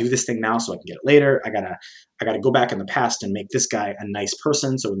 I got to do this thing now so I can get it later. I gotta go back in the past and make this guy a nice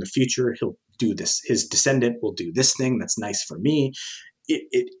person. So in the future, he'll do this. His descendant will do this thing that's nice for me.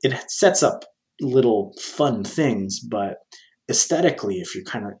 It sets up little fun things, but aesthetically, if you're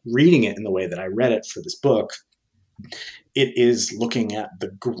kind of reading it in the way that I read it for this book, it is looking at the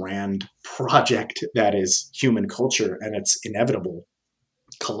grand project that is human culture and its inevitable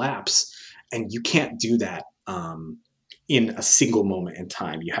collapse. And you can't do that in a single moment in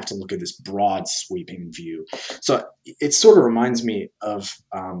time. You have to look at this broad sweeping view. So it sort of reminds me of,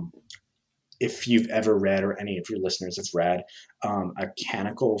 if you've ever read, or any of your listeners have read, A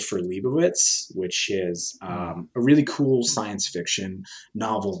Canticle for Leibowitz, which is a really cool science fiction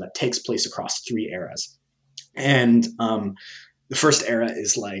novel that takes place across 3 eras. And the first era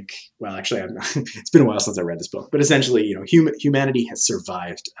is like, well, actually, it's been a while since I read this book, but essentially, humanity has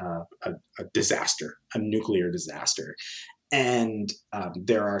survived a disaster, a nuclear disaster. And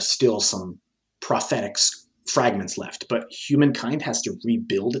there are still some prophetic fragments left, but humankind has to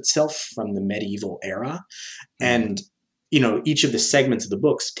rebuild itself from the medieval era. And each of the segments of the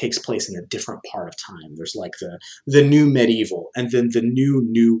books takes place in a different part of time. There's like the new medieval, and then the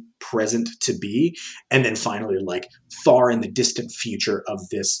new present to be, and then finally like far in the distant future of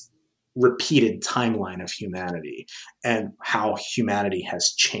this repeated timeline of humanity, and how humanity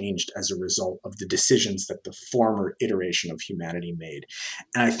has changed as a result of the decisions that the former iteration of humanity made.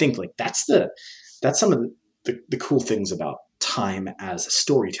 And I think like that's some of the cool things about time as a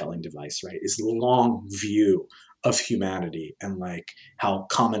storytelling device, right? Is the long view of humanity, and like how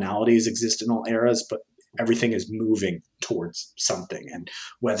commonalities exist in all eras, but everything is moving towards something. And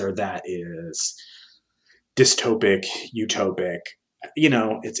whether that is dystopic, utopic,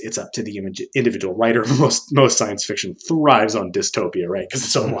 it's up to the individual writer. Most science fiction thrives on dystopia, right? Because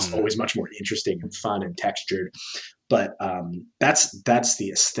it's almost always much more interesting and fun and textured. But that's the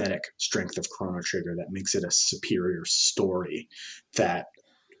aesthetic strength of Chrono Trigger that makes it a superior story that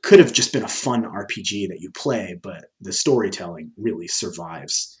could have just been a fun RPG that you play, but the storytelling really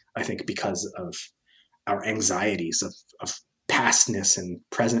survives, I think, because of our anxieties of pastness and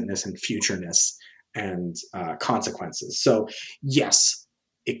presentness and futureness and consequences. So yes,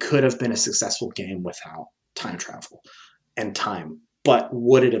 it could have been a successful game without time travel and time, but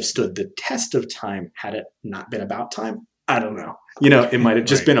would it have stood the test of time had it not been about time? I don't know. It might have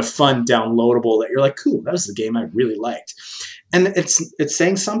just been a fun downloadable that you're like, cool, that was the game I really liked. And it's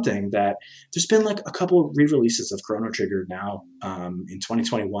saying something that there's been like a couple of re-releases of Chrono Trigger now in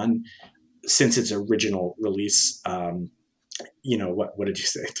 2021 since its original release. What did you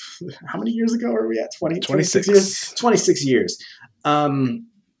say? How many years ago are we at? 26 years? 26 years. And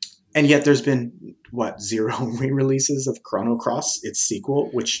yet there's been 0 re-releases of Chrono Cross, its sequel,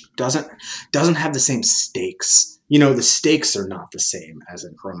 which doesn't have the same stakes. The stakes are not the same as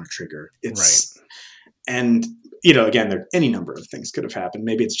in Chrono Trigger. It's right. And again, there any number of things could have happened.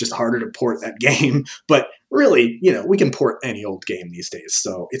 Maybe it's just harder to port that game, but really, we can port any old game these days.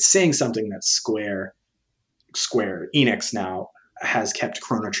 So it's saying something that Square Enix now has kept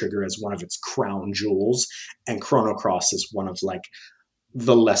Chrono Trigger as one of its crown jewels, and Chrono Cross is one of like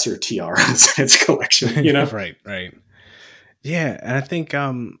the lesser tiaras in its collection. Right. Yeah, and I think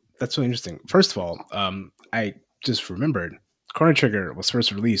that's really interesting. First of all, I just remembered Chrono Trigger was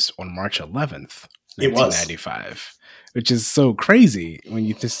first released on March 11th. 1995, which is so crazy when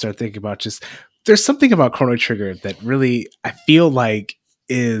you just start thinking about there's something about Chrono Trigger that really I feel like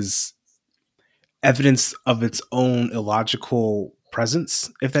is evidence of its own illogical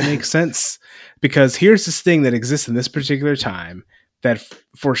presence, if that makes sense. Because here's this thing that exists in this particular time that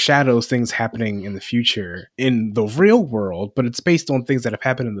foreshadows things happening in the future in the real world, but it's based on things that have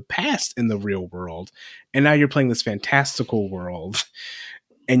happened in the past in the real world. And now you're playing this fantastical world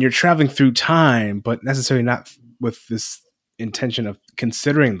and you're traveling through time, but necessarily not with this intention of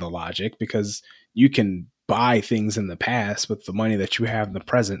considering the logic, because you can buy things in the past with the money that you have in the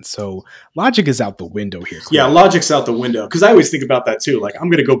present. So logic is out the window here. Yeah, logic's out the window. Because I always think about that too. Like, I'm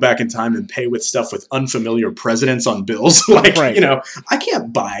going to go back in time and pay with stuff with unfamiliar presidents on bills. Like, Right. you know, I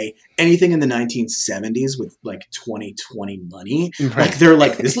can't buy anything in the 1970s with like 2020 money. Right. Like, they're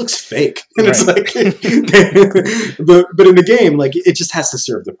like, this looks fake. And Right. it's like, but in the game, like, it just has to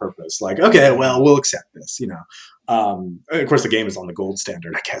serve the purpose. Like, okay, well, we'll accept this, you know. Of course, the game is on the gold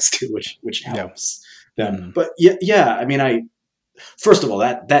standard, I guess, too, which helps them. But yeah, I mean, first of all,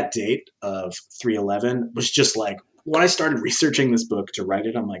 that date of 3/11 was just like, when I started researching this book to write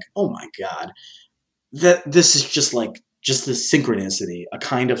it, I'm like, oh my God, that this is just this synchronicity, a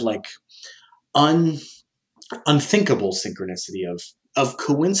kind of like unthinkable synchronicity of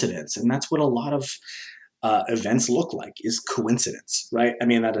coincidence. And that's what a lot of events look like, is coincidence, right? I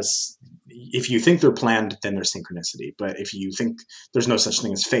mean, that is, if you think they're planned, then they're synchronicity. But if you think there's no such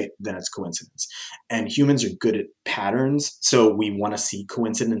thing as fate, then it's coincidence. And humans are good at patterns, so we want to see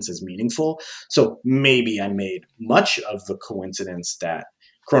coincidence as meaningful. So maybe I made much of the coincidence that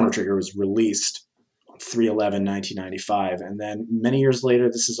Chrono Trigger was released 3/11/1995, and then many years later,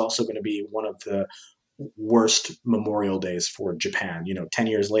 this is also going to be one of the worst Memorial Days for Japan. You know, 10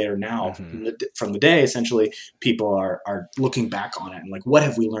 years later now, from the day, essentially, people are looking back on it and like, what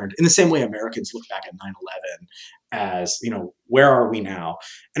have we learned? In the same way Americans look back at 9/11 as, you know, where are we now?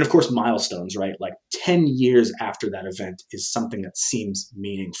 And of course, milestones, right? Like 10 years after that event is something that seems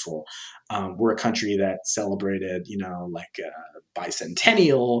meaningful. We're a country that celebrated, you know, like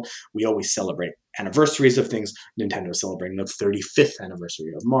bicentennial. We always celebrate anniversaries of things. Nintendo celebrating the 35th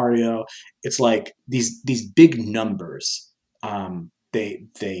anniversary of Mario. It's like these big numbers.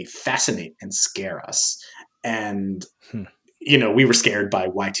 They fascinate and scare us. And you know, we were scared by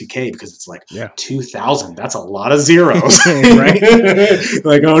Y2K because it's like 2000. That's a lot of zeros, right?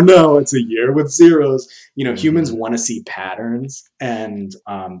 Like, oh no, it's a year with zeros. You know, humans want to see patterns. And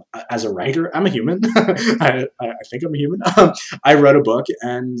as a writer, I'm a human. I think I'm a human. I wrote a book,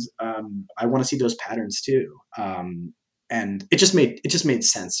 and I want to see those patterns too. And it just made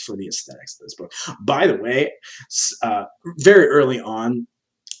sense for the aesthetics of this book. By the way, very early on,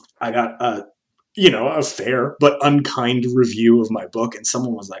 I got a fair but unkind review of my book, and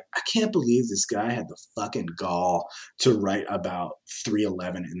someone was like, I can't believe this guy had the fucking gall to write about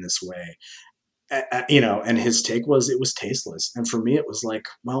 3/11 in this way. And his take was, it was tasteless. And for me, it was like,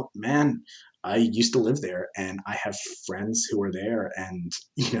 well, man, I used to live there, and I have friends who are there, and,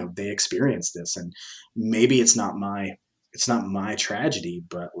 you know, they experienced this, and maybe it's not my tragedy,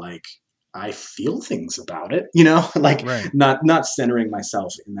 but like, I feel things about it, you know, like not centering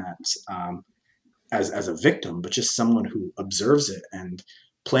myself in that, as a victim, but just someone who observes it and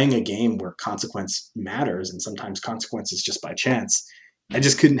playing a game where consequence matters, and sometimes consequence is just by chance. I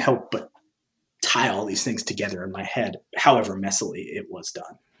just couldn't help but tie all these things together in my head, however messily it was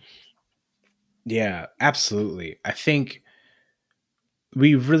done. Yeah, absolutely. I think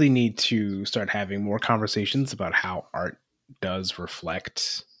we really need to start having more conversations about how art does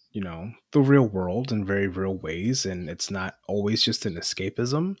reflect, you know, the real world in very real ways. And it's not always just an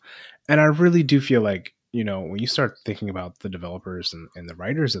escapism. And I really do feel like, you know, when you start thinking about the developers and the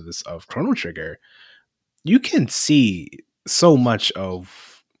writers of Chrono Trigger, you can see so much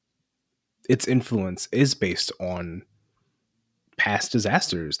of its influence is based on past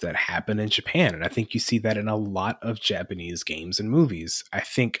disasters that happen in Japan. And I think you see that in a lot of Japanese games and movies. I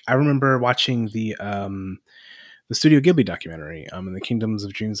remember watching the Studio Ghibli documentary, in the Kingdoms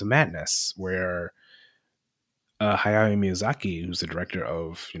of Dreams of Madness, where Hayao Miyazaki, who's the director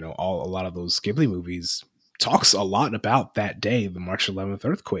of, you know, a lot of those Ghibli movies, talks a lot about that day, the March 11th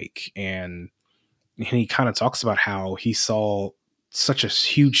earthquake. And he kind of talks about how he saw such a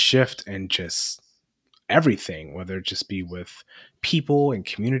huge shift in just everything, whether it just be with people and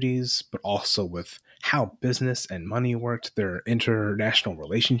communities, but also with how business and money worked, their international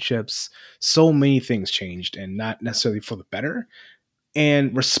relationships. So many things changed, and not necessarily for the better.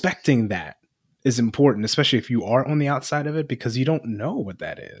 And respecting that is important, especially if you are on the outside of it, because you don't know what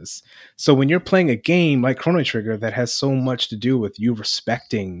that is. So when you're playing a game like Chrono Trigger that has so much to do with you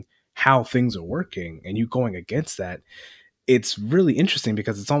respecting how things are working and you going against that, it's really interesting,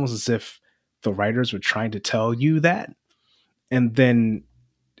 because it's almost as if the writers were trying to tell you that, and then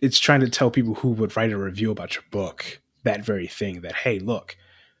it's trying to tell people who would write a review about your book that very thing, that, hey, look,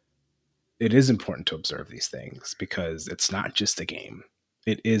 it is important to observe these things because it's not just a game.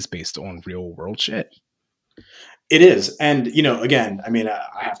 It is based on real world shit. It is. And, again, I mean, I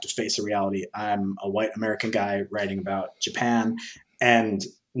have to face a reality. I'm a white American guy writing about Japan, and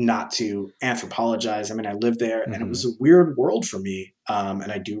not to anthropologize. I mean, I lived there and it was a weird world for me.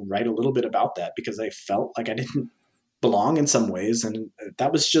 And I do write a little bit about that because I felt like I didn't belong in some ways. And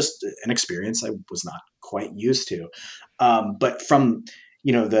that was just an experience I was not quite used to. But from,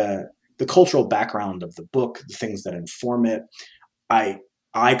 the cultural background of the book, the things that inform it,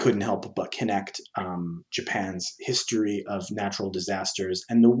 I couldn't help but connect Japan's history of natural disasters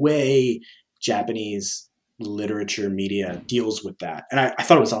and the way Japanese literature media deals with that. And I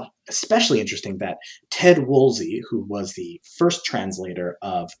thought it was especially interesting that Ted Woolsey, who was the first translator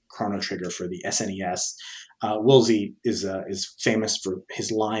of Chrono Trigger for the SNES, Woolsey is famous for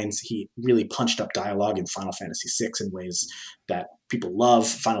his lines. He really punched up dialogue in Final Fantasy VI in ways that people love,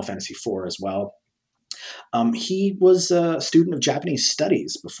 Final Fantasy IV as well. He was a student of Japanese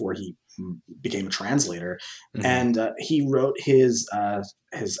studies before he became a translator, and he wrote his I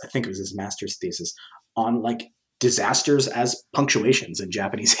think it was his master's thesis on like disasters as punctuations in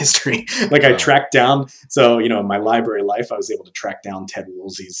Japanese history. Like I tracked down, so in my library life, I was able to track down Ted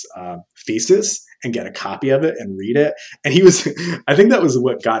Woolsey's thesis and get a copy of it and read it. And he was, I think that was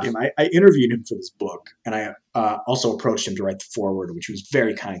what got him. I interviewed him for this book, and I also approached him to write the foreword, which he was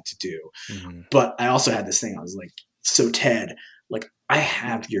very kind to do. But I also had this thing. I was like, so Ted, like I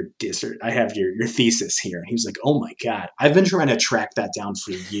have your thesis here. And he was like, oh my God, I've been trying to track that down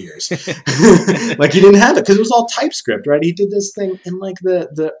for years. Like he didn't have it because it was all TypeScript, right? He did this thing in like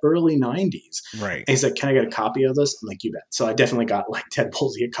the early 90s. Right. And he's like, can I get a copy of this? I'm like, you bet. So I definitely got like Ted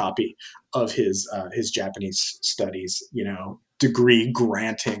Woolsey a copy of his Japanese studies, degree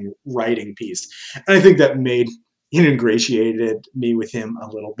granting writing piece. And I think that ingratiated me with him a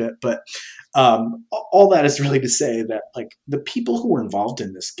little bit. But all that is really to say that like the people who were involved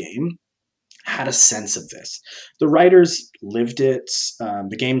in this game had a sense of this. The writers lived it.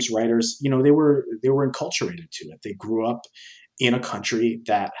 The game's writers, they were enculturated to it. They grew up in a country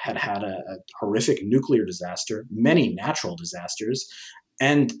that had a horrific nuclear disaster, many natural disasters,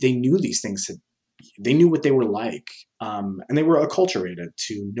 and they knew these things. They knew what they were like, and they were acculturated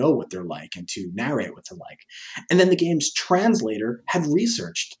to know what they're like and to narrate what they're like. And then the game's translator had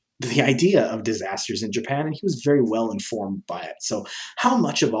researched the idea of disasters in Japan, and he was very well informed by it. So how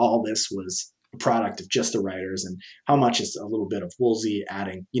much of all this was a product of just the writers, and how much is a little bit of Woolsey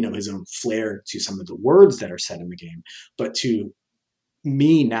adding, his own flair to some of the words that are said in the game, but to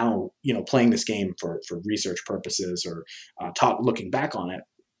me now, playing this game for research purposes or looking back on it,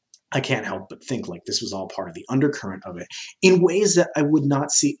 I can't help but think like this was all part of the undercurrent of it in ways that I would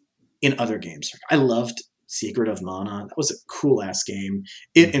not see in other games. I loved Secret of Mana. That was a cool ass game.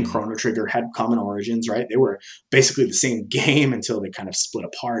 It and Chrono Trigger had common origins, right? They were basically the same game until they kind of split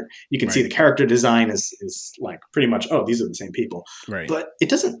apart. You can see the character design is like pretty much, oh, these are the same people. Right. But it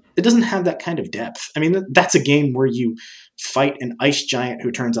doesn't have that kind of depth. I mean, that's a game where you fight an ice giant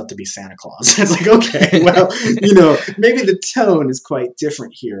who turns out to be Santa Claus. It's like, okay, well, maybe the tone is quite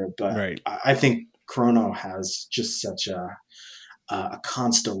different here, but I think Chrono has just such a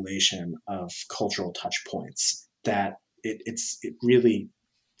constellation of cultural touch points that it really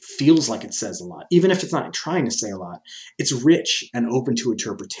feels like it says a lot. Even if it's not trying to say a lot, it's rich and open to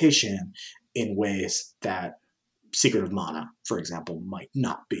interpretation in ways that Secret of Mana, for example, might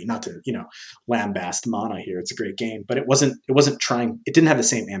not be. Not to, lambast Mana here. It's a great game, but it wasn't trying, it didn't have the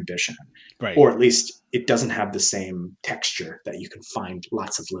same ambition. Right. Or at least it doesn't have the same texture that you can find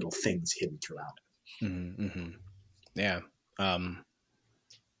lots of little things hidden throughout it. Mm-hmm, mm-hmm. Yeah.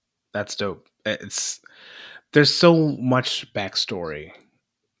 That's dope. There's so much backstory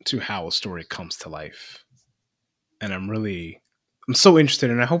to how a story comes to life. And I'm so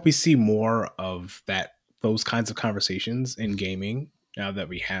interested, and I hope we see more of those kinds of conversations in gaming now that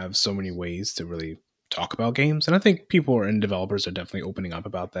we have so many ways to really talk about games. And I think people and developers are definitely opening up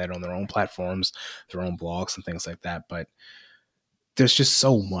about that on their own platforms, their own blogs and things like that. But there's just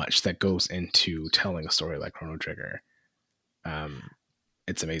so much that goes into telling a story like Chrono Trigger.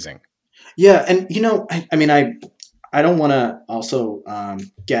 It's amazing. Yeah. And, I mean, I don't want to also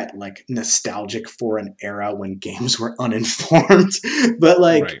get like nostalgic for an era when games were uninformed, but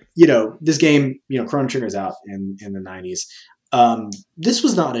like, this game, Chrono Trigger is out in the 90s. This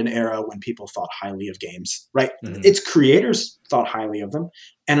was not an era when people thought highly of games, right? Mm-hmm. Its creators thought highly of them.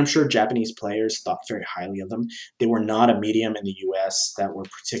 And I'm sure Japanese players thought very highly of them. They were not a medium in the US that were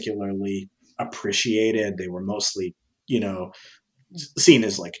particularly appreciated. They were mostly, seen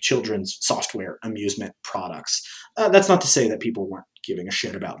as like children's software amusement products. That's not to say that people weren't giving a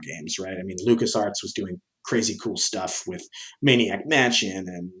shit about games, right? I mean, LucasArts was doing crazy cool stuff with Maniac Mansion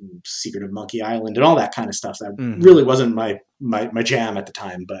and Secret of Monkey Island and all that kind of stuff. That really wasn't my jam at the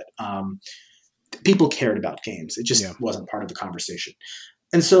time, but people cared about games. It just wasn't part of the conversation.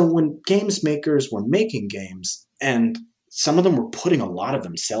 And so when games makers were making games, and some of them were putting a lot of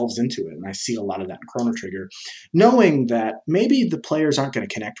themselves into it, and I see a lot of that in Chrono Trigger, knowing that maybe the players aren't going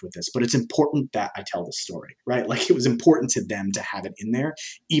to connect with this, but it's important that I tell the story, right? Like, it was important to them to have it in there,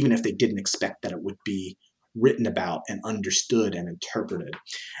 even if they didn't expect that it would be written about and understood and interpreted.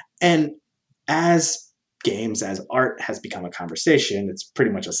 And as games, as art has become a conversation, it's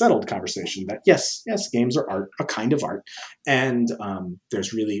pretty much a settled conversation that yes, games are art, a kind of art, and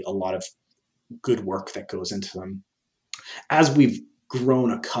there's really a lot of good work that goes into them. As we've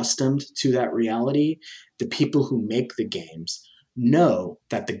grown accustomed to that reality, the people who make the games know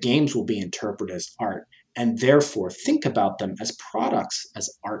that the games will be interpreted as art, and therefore think about them as products,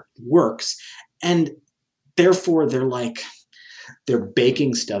 as artworks, and therefore they're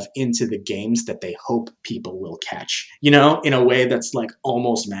baking stuff into the games that they hope people will catch, in a way that's like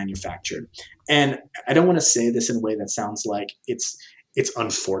almost manufactured. And I don't want to say this in a way that sounds like it's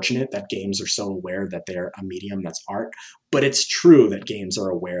unfortunate that games are so aware that they're a medium that's art, but it's true that games are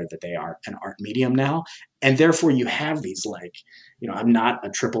aware that they are an art medium now. And therefore you have these I'm not a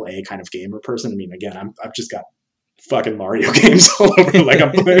AAA kind of gamer person. I mean, again, I've just got fucking Mario games all over. Like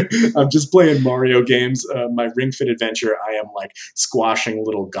I'm just playing Mario games. My Ring Fit Adventure, I am like squashing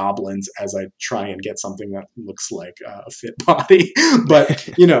little goblins as I try and get something that looks like a fit body. But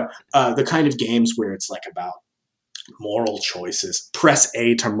the kind of games where it's like about moral choices, press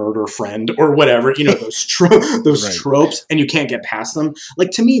A to murder friend or whatever, those those tropes, and you can't get past them. Like,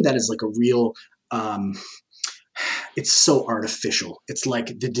 to me, that is like a real it's so artificial. It's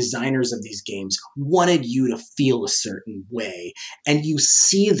like the designers of these games wanted you to feel a certain way, and you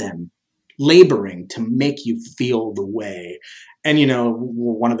see them laboring to make you feel the way. And,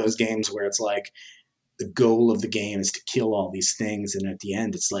 one of those games where it's like the goal of the game is to kill all these things, and at the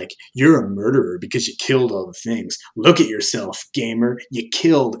end it's like, you're a murderer because you killed all the things. Look at yourself, gamer, you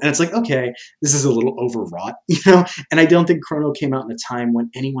killed. And it's like, okay, this is a little overwrought, and I don't think Chrono came out in a time when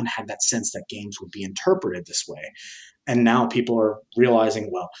anyone had that sense that games would be interpreted this way. And now people are realizing,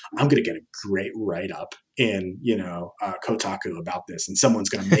 well, I'm going to get a great write-up in, Kotaku about this, and someone's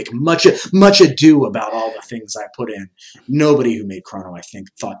going to make much ado about all the things I put in. Nobody who made Chrono, I think,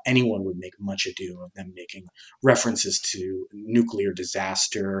 thought anyone would make much ado of them making references to nuclear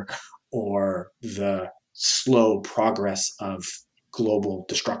disaster or the slow progress of global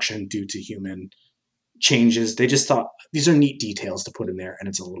destruction due to human changes. They just thought, these are neat details to put in there, and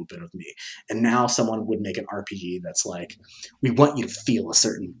it's a little bit of me. And now someone would make an RPG that's like, we want you to feel a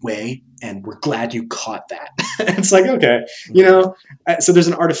certain way, and we're glad you caught that. It's like, okay, so there's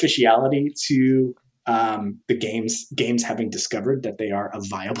an artificiality to the games having discovered that they are a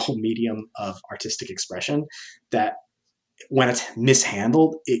viable medium of artistic expression, that when it's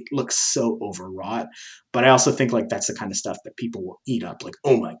mishandled, it looks so overwrought. But I also think like that's the kind of stuff that people will eat up. Like,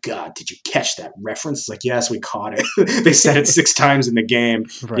 oh my God, did you catch that reference? It's like, yes, we caught it. They said it 6 times in the game.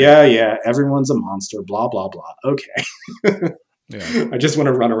 Right. Yeah, everyone's a monster, blah, blah, blah. Okay. Yeah. I just want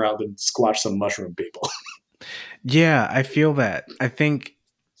to run around and squash some mushroom people. Yeah, I feel that. I think,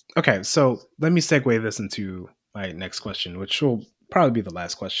 okay, so let me segue this into my next question, which will probably be the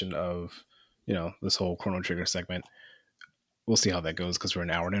last question of, this whole Chrono Trigger segment. We'll see how that goes because we're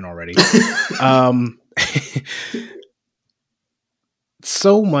an hour in already. There's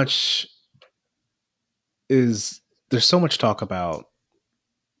so much talk about,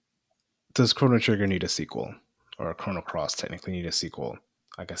 does Chrono Trigger need a sequel, or Chrono Cross technically need a sequel?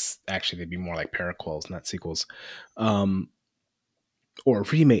 I guess actually they'd be more like paraquels, not sequels, or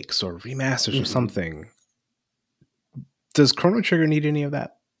remakes or remasters or something. Does Chrono Trigger need any of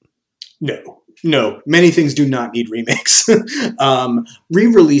that? No, many things do not need remakes.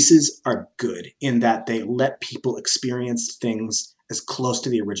 Re-releases are good in that they let people experience things as close to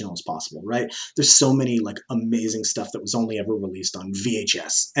the original as possible, right? There's so many like amazing stuff that was only ever released on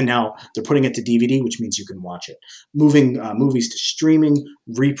VHS, and now they're putting it to DVD, which means you can watch it. Moving movies to streaming,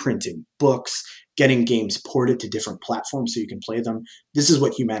 reprinting books, getting games ported to different platforms so you can play them. This is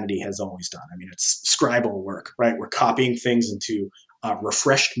what humanity has always done. I mean, it's scribal work, right? We're copying things into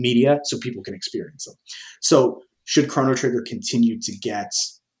refreshed media so people can experience them. So should Chrono Trigger continue to get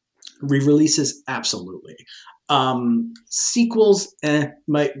re-releases? Absolutely. Sequels,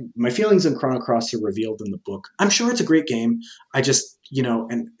 my feelings on Chrono Cross are revealed in the book. I'm sure it's a great game. I just,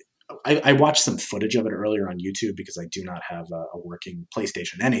 and I watched some footage of it earlier on YouTube because I do not have a working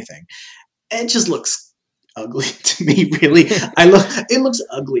PlayStation anything. It just looks ugly to me, really. It looks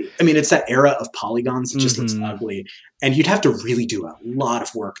ugly. I mean, it's that era of polygons. It just looks ugly. And you'd have to really do a lot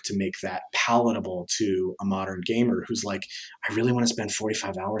of work to make that palatable to a modern gamer who's like, I really want to spend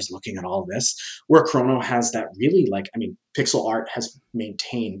 45 hours looking at all this. Where Chrono has that really pixel art has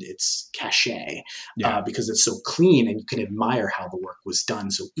maintained its cachet because it's so clean and you can admire how the work was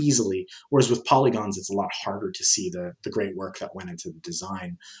done so easily. Whereas with polygons, it's a lot harder to see the great work that went into the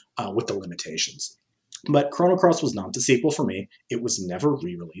design with the limitations. But Chrono Cross was not the sequel for me. It was never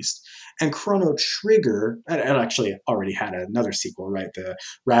re-released. And Chrono Trigger, it actually already had another sequel, right? The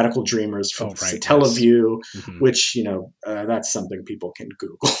Radical Dreamers from Satellaview, which, that's something people can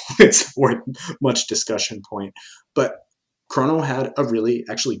Google. It's worth much discussion point. But Chrono had a really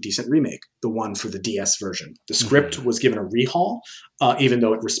actually decent remake, the one for the DS version. The script was given a rehaul, even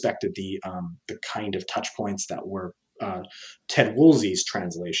though it respected the kind of touch points that were Ted Woolsey's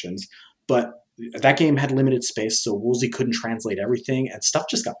translations. But that game had limited space, so Woolsey couldn't translate everything, and stuff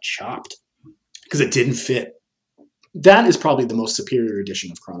just got chopped because it didn't fit. That is probably the most superior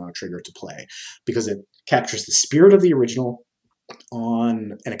edition of Chrono Trigger to play because it captures the spirit of the original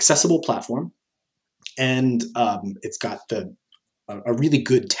on an accessible platform, and it's got a really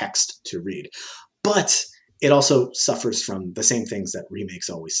good text to read. But it also suffers from the same things that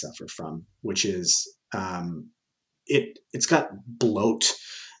remakes always suffer from, which is it's got bloat.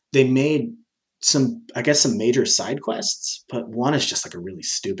 They made some major side quests, but one is just like a really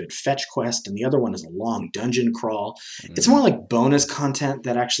stupid fetch quest, and the other one is a long dungeon crawl. It's more like bonus content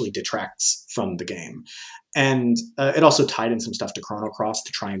that actually detracts from the game. And it also tied in some stuff to Chrono Cross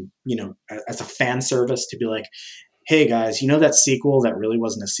to try and, as a fan service to be like, hey guys, that sequel that really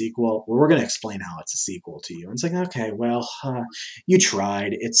wasn't a sequel? Well, we're going to explain how it's a sequel to you. And it's like, okay, well, you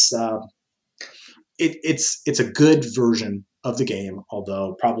tried. It's a good version of the game,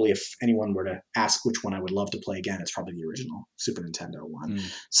 although probably if anyone were to ask which one I would love to play again, it's probably the original Super Nintendo one.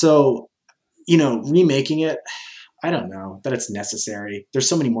 So, remaking it, I don't know that it's necessary. There's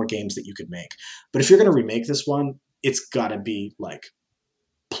so many more games that you could make. But if you're going to remake this one, it's got to be like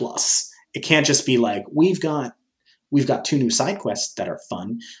plus. It can't just be like, we've got 2 new side quests that are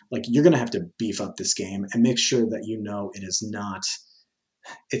fun. Like, you're going to have to beef up this game and make sure that it is not...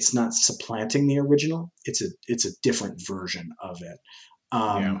 It's not supplanting the original. It's a different version of it.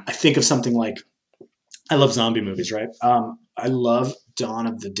 I think of something like, I love zombie movies, right? I love Dawn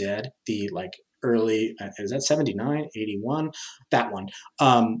of the Dead, the early, is that 79, 81? That one,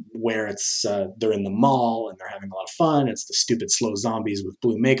 where it's they're in the mall and they're having a lot of fun. It's the stupid slow zombies with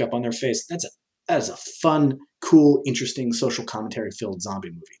blue makeup on their face. That is a fun, cool, interesting social commentary filled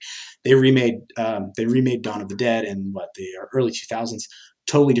zombie movie. They remade Dawn of the Dead in the early 2000s.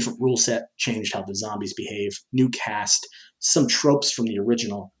 Totally different rule set, changed how the zombies behave, new cast, some tropes from the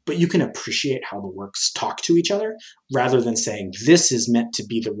original, but you can appreciate how the works talk to each other rather than saying this is meant to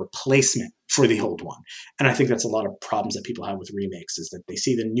be the replacement for the old one. And I think that's a lot of problems that people have with remakes is that they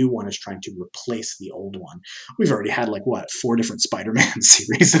see the new one as trying to replace the old one. We've already had 4 different Spider-Man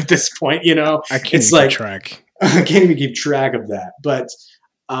series at this point, I can't keep track. I can't even keep track of that. But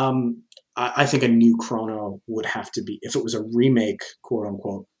I think a new Chrono would have to be, if it was a remake, quote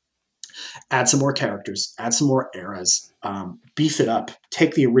unquote, add some more characters, add some more eras, beef it up,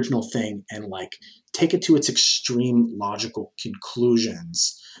 take the original thing and take it to its extreme logical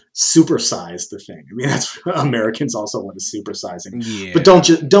conclusions, supersize the thing. I mean, that's Americans also want to supersizing, but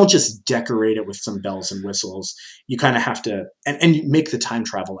don't just decorate it with some bells and whistles. You kind of have to, and you make the time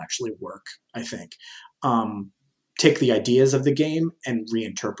travel actually work, I think. Take the ideas of the game and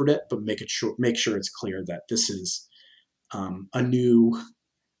reinterpret it, but make sure it's clear that this is a new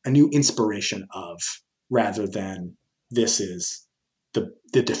inspiration of, rather than this is the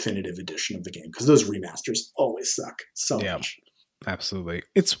definitive edition of the game, because those remasters always suck so much. Absolutely.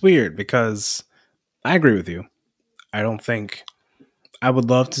 It's weird because I agree with you. I would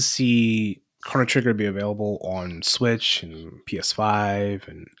love to see Chrono Trigger be available on Switch and PS5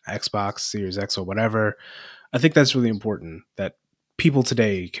 and Xbox Series X or whatever. I think that's really important that people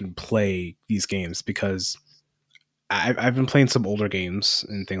today can play these games, because I've been playing some older games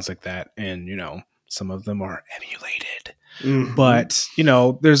and things like that, and some of them are emulated. But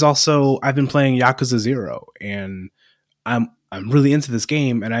there's also, I've been playing Yakuza 0, and I'm really into this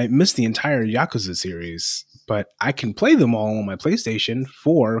game, and I missed the entire Yakuza series, but I can play them all on my PlayStation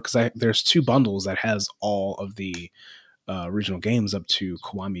 4 because there's 2 bundles that has all of the original games up to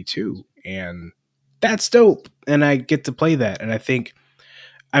Kiwami 2, and that's dope. And I get to play that. And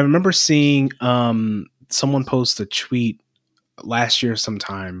I remember seeing someone post a tweet last year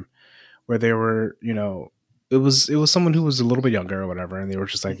sometime where they were, it was someone who was a little bit younger or whatever. And they were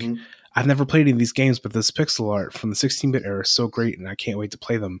just like, I've never played any of these games, but this pixel art from the 16-bit era is so great, and I can't wait to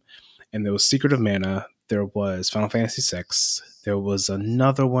play them. And there was Secret of Mana. There was Final Fantasy VI. There was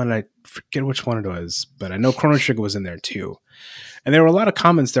another one. I forget which one it was, but I know Chrono Trigger was in there too. And there were a lot of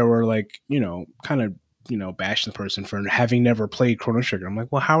comments that were like, kind of, bashing the person for having never played Chrono Trigger. I'm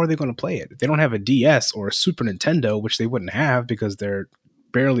like, well, how are they going to play it? If they don't have a DS or a Super Nintendo, which they wouldn't have because they're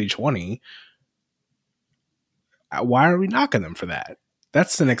barely 20, why are we knocking them for that?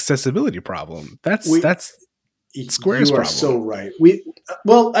 That's an accessibility problem. That's Square's you are problem. so right.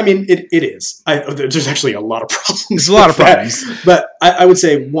 It is. There's actually a lot of problems. There's a lot of problems. But I would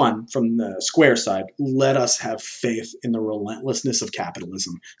say, one, from the Square side, let us have faith in the relentlessness of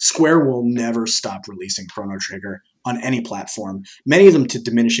capitalism. Square will never stop releasing Chrono Trigger on any platform, many of them to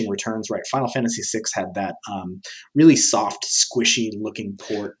diminishing returns, right? Final Fantasy VI had that really soft, squishy looking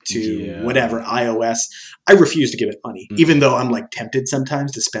port to whatever, iOS. I refuse to give it money, even though I'm like tempted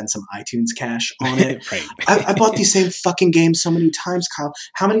sometimes to spend some iTunes cash on it. Right. I bought these same fucking games so many times, Kyle.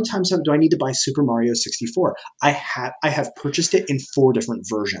 How many times do I need to buy Super Mario 64? I have purchased it in 4 different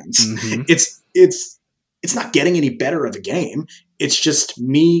versions. Mm-hmm. It's not getting any better of a game. It's just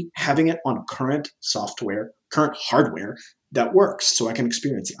me having it on current software, current hardware that works so I can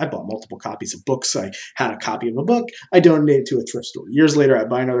experience it. I bought multiple copies of books. I had a copy of a book. I donated it to a thrift store. Years later, I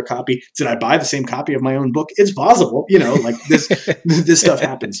buy another copy. Did I buy the same copy of my own book? It's possible. Like this stuff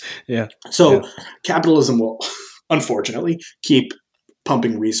happens. Yeah. So capitalism will, unfortunately, keep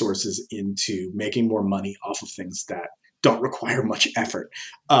pumping resources into making more money off of things that don't require much effort.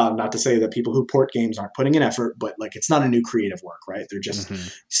 Not to say that people who port games aren't putting in effort, but like it's not a new creative work, right? They're just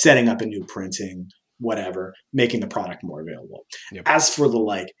setting up a new printing, whatever, making the product more available. Yep. As for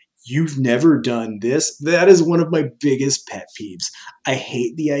the you've never done this, that is one of my biggest pet peeves. I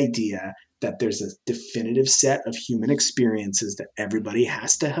hate the idea that there's a definitive set of human experiences that everybody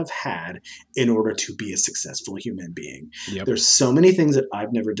has to have had in order to be a successful human being. Yep. There's so many things that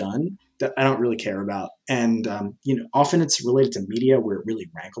I've never done that I don't really care about. And, often it's related to media where it really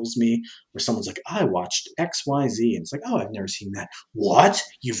rankles me, where someone's like, I watched X, Y, Z. And it's like, oh, I've never seen that. What?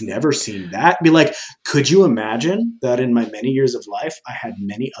 You've never seen that? Be like, could you imagine that in my many years of life, I had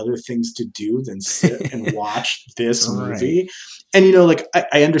many other things to do than sit and watch this movie? And,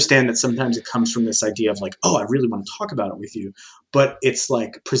 I understand that sometimes it comes from this idea of like, oh, I really want to talk about it with you. But it's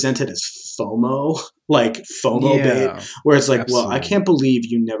like presented as FOMO, bait, where it's like, well, I can't believe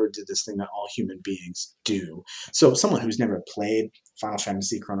you never did this thing that all human beings do. So someone who's never played Final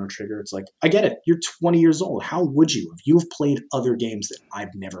Fantasy, Chrono Trigger, it's like, I get it. You're 20 years old. How would you? If you've played other games that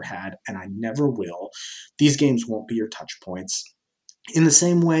I've never had and I never will, these games won't be your touch points. In the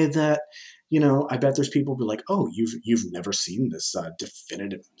same way that, I bet there's people who be like, oh, you've never seen this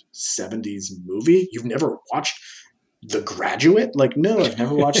definitive 70s movie? You've never watched The Graduate? Like, no, I've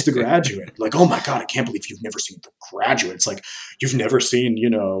never watched The Graduate. Like, oh my God, I can't believe you've never seen The Graduate. It's like, you've never seen,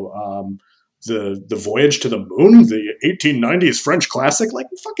 the Voyage to the Moon, the 1890s French classic? Like,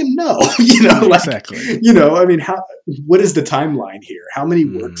 fucking no. Exactly. What is the timeline here? How many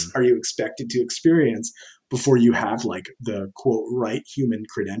works are you expected to experience before you have the quote right human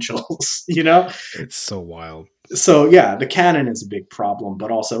credentials? It's so wild. So yeah, the canon is a big problem,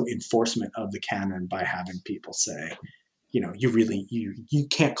 but also enforcement of the canon by having people say, you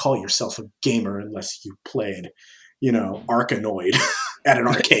can't call yourself a gamer unless you played, Arkanoid at an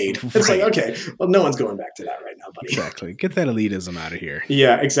arcade. It's like, okay, well, no one's going back to that right now, buddy. Exactly. Get that elitism out of here.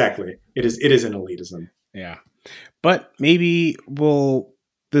 Yeah, exactly. It is an elitism. Yeah. But maybe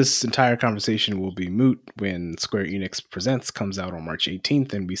this entire conversation will be moot when Square Enix Presents comes out on March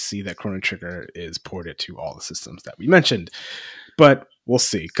 18th and we see that Chrono Trigger is ported to all the systems that we mentioned. But we'll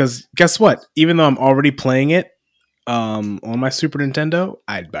see. Because guess what? Even though I'm already playing it on my Super Nintendo,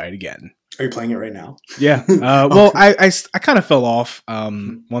 I'd buy it again. Are you playing it right now? Yeah. Well, I kind of fell off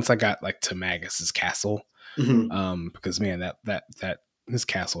once I got to Magus's castle. Because, man, that his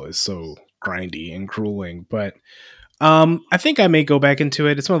castle is so grindy and grueling. But I think I may go back into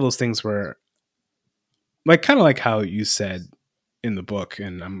it. It's one of those things where, kind of like how you said in the book,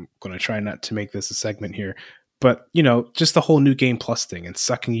 and I'm going to try not to make this a segment here, but, just the whole New Game Plus thing and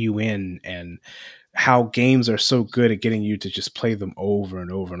sucking you in, and how games are so good at getting you to just play them over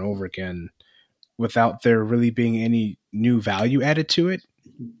and over and over again without there really being any new value added to it.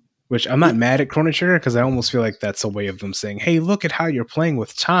 Which I'm not mad at Chrono Trigger, because I almost feel like that's a way of them saying, hey, look at how you're playing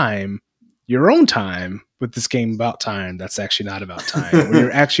with time, your own time, with this game about time that's actually not about time. Where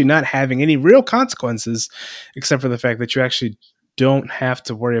you're actually not having any real consequences, except for the fact that you actually don't have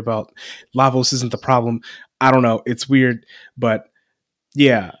to worry about Lavos isn't the problem. I don't know. It's weird. But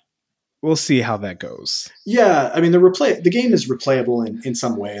yeah, we'll see how that goes. Yeah, I mean the game is replayable in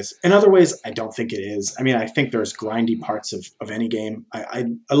some ways. In other ways, I don't think it is. I mean, I think there's grindy parts of any game. I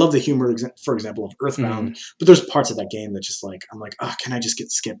love the humor, for example, of Earthbound, but there's parts of that game that just like I'm like, oh, can I just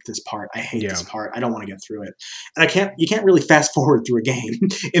get skipped this part? I hate this part. I don't want to get through it. And you can't really fast forward through a game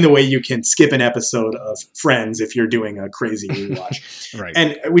in the way you can skip an episode of Friends if you're doing a crazy rewatch. Right.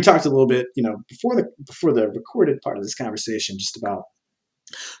 And we talked a little bit, before the recorded part of this conversation, just about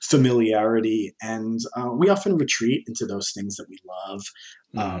familiarity, and we often retreat into those things that we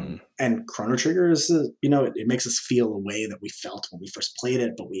love. And Chrono Trigger is, it makes us feel a way that we felt when we first played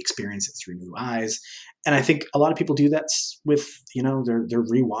it, but we experience it through new eyes. And I think a lot of people do that with, they're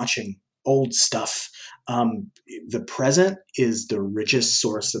rewatching old stuff. The present is the richest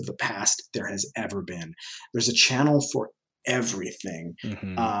source of the past there has ever been. There's a channel for everything.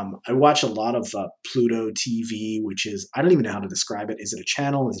 I watch a lot of Pluto TV, which is, I don't even know how to describe it. Is it a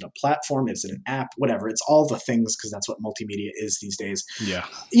channel? Is it a platform? Is it an app? Whatever. It's all the things, because that's what multimedia is these days. Yeah.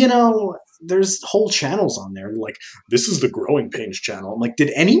 There's whole channels on there. Like, this is the Growing Pains channel. I'm like,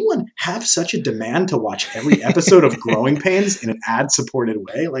 did anyone have such a demand to watch every episode of Growing Pains in an ad-supported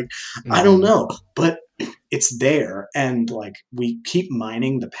way? Like, I don't know. But it's there. And like, we keep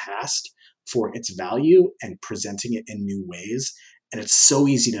mining the past for its value and presenting it in new ways. And it's so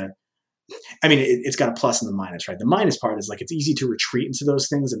easy to, it's got a plus and the minus, right? The minus part is like, it's easy to retreat into those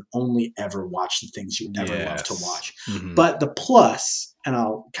things and only ever watch the things you ever love to watch. But the plus, and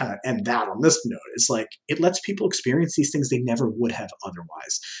I'll kind of end that on this note, is like, it lets people experience these things they never would have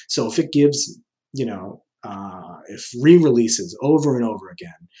otherwise. So if it gives, if re-releases over and over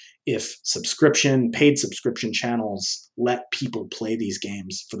again, if paid subscription channels let people play these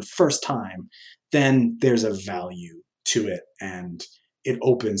games for the first time, then there's a value to it, and it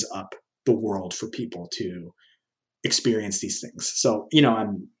opens up the world for people to experience these things. So,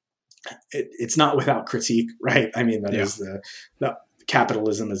 it's not without critique, right? I mean, that is the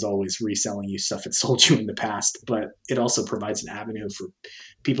capitalism is always reselling you stuff it sold you in the past, but it also provides an avenue for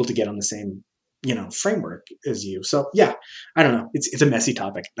people to get on the same framework as you. So yeah, I don't know. It's a messy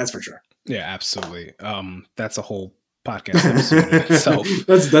topic. That's for sure. Yeah, absolutely. That's a whole podcast episode in itself.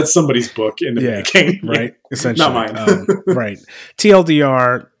 That's somebody's book in the making. Right. Essentially. Not mine. Right.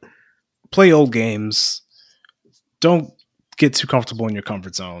 TLDR, play old games. Don't get too comfortable in your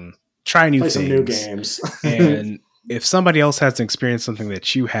comfort zone. Try new things. Some new games. And if somebody else has experienced something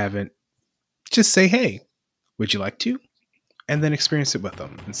that you haven't, just say, hey, would you like to? And then experience it with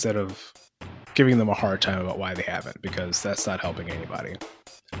them instead of giving them a hard time about why they haven't, because that's not helping anybody.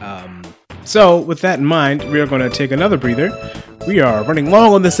 So with that in mind, we are going to take another breather. We are running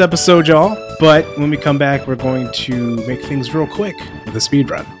long on this episode, y'all, but when we come back, we're going to make things real quick with a speed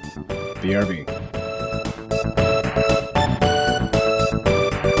run. BRB.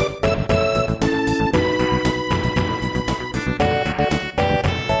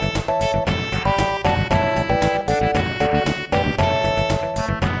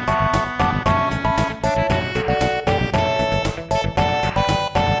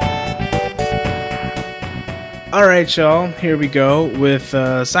 All right, y'all, here we go with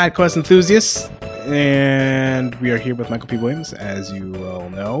Side Quest Enthusiasts, and we are here with Michael P. Williams, as you all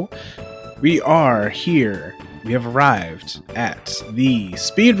know. We are here. We have arrived at the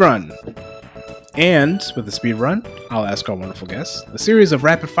speed run. And with the speed run, I'll ask our wonderful guests a series of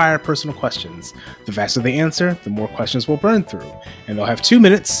rapid-fire personal questions. The faster they answer, the more questions we'll burn through. And they'll have 2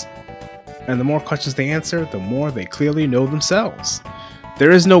 minutes, and the more questions they answer, the more they clearly know themselves.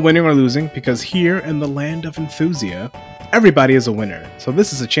 There is no winning or losing, because here in the land of Enthusia, everybody is a winner. So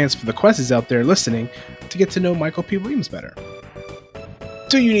this is a chance for the questies out there listening to get to know Michael P. Williams better.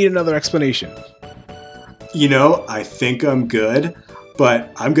 Do you need another explanation? I think I'm good,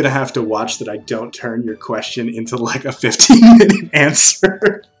 but I'm going to have to watch that I don't turn your question into like a 15-minute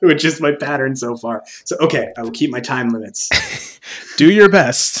answer, which is my pattern so far. So, okay, I will keep my time limits. Do your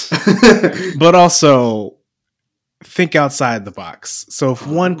best, but also think outside the box. So if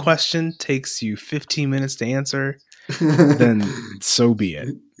one question takes you 15 minutes to answer, then so be it.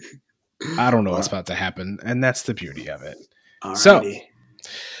 I don't know what's about to happen, and that's the beauty of it. Alrighty. So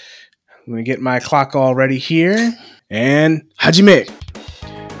let me get my clock all ready here. And Hajime.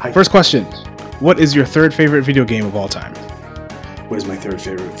 Hi. First question. What is your third favorite video game of all time? What is my third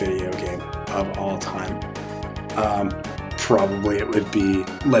favorite video game of all time? Probably it would be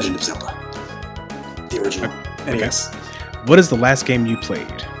Legend of Zelda. The original. NES. Okay. What is the last game you played?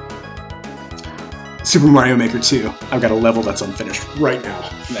 Super Mario Maker 2. I've got a level that's unfinished right now.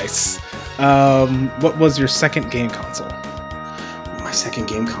 Nice. What was your second game console? My second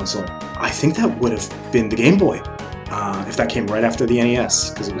game console, I think that would have been the Game Boy. if that came right after the NES,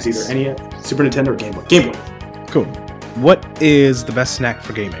 because it was either NES, Super Nintendo, or Game Boy. Game Boy. Cool. What is the best snack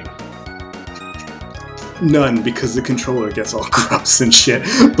for gaming? None, because the controller gets all gross and shit.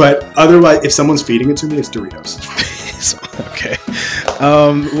 But otherwise, if someone's feeding it to me, it's Doritos. Okay.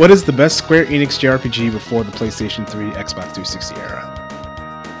 What is the best Square Enix JRPG before the PlayStation 3, Xbox 360 era?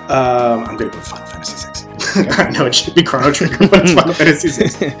 I'm gonna go with Final Fantasy VI. I know it should be Chrono Trigger, but it's Final Fantasy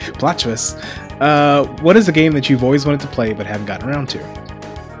VI. Plot twist. What is a game that you've always wanted to play but haven't gotten around to?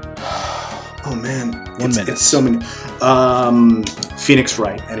 Oh man, 1 minute. It's so many. Phoenix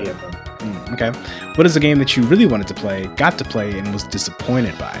Wright, any of them. Okay. What is a game that you really wanted to play, got to play, and was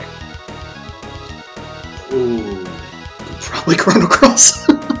disappointed by? Ooh, probably Chrono Cross.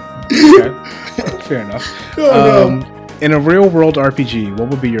 Okay. Fair enough. Oh, no. In a real-world RPG, what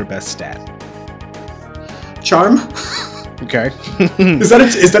would be your best stat? Charm. Okay. Is that an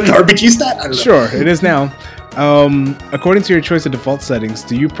RPG stat? I don't know. Sure, it is now. According to your choice of default settings,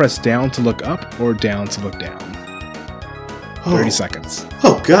 do you press down to look up or down to look down? 30 seconds.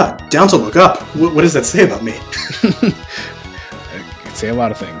 Oh god, down to look up. What does that say about me? It can say a lot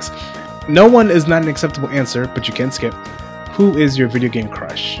of things. No one is not an acceptable answer, but you can skip. Who is your video game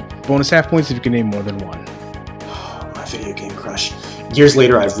crush? Bonus half points if you can name more than one. My video game crush. Years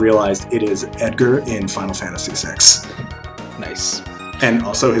later, I've realized it is Edgar in Final Fantasy VI. Nice. And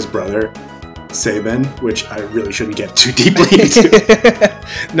also his brother, Sabin, which I really shouldn't get too deeply into.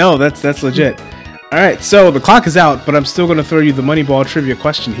 No, that's legit. All right, so the clock is out, but I'm still going to throw you the Moneyball trivia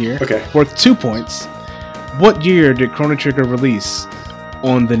question here. Okay. Worth 2 points. What year did Chrono Trigger release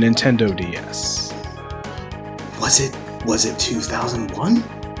on the Nintendo DS? Was it 2001?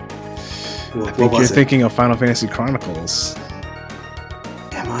 I think you're thinking of Final Fantasy Chronicles.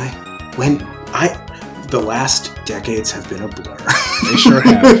 Am I? The last decades have been a blur. They sure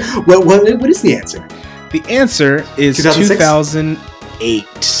have. What is the answer? The answer is 2006?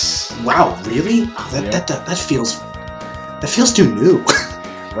 2008. Wow, really? Oh, that feels too new.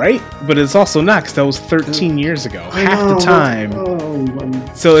 Right? But it's also not, because that was 13 years ago. Half the time.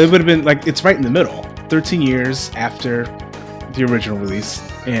 Oh, So it would have been, like, it's right in the middle. 13 years after the original release.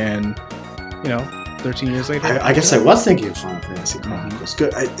 And, 13 years later. I guess I was thinking of Final Fantasy Chronicles.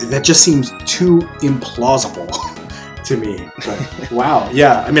 Good. That just seems too implausible to me. But wow.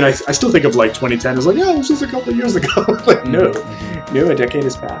 Yeah. I mean, I still think of like 2010 as like, yeah, it was just a couple of years ago. Like, no, a decade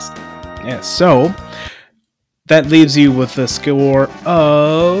has passed. Yeah. So that leaves you with a score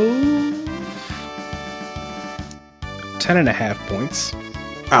of 10.5 points.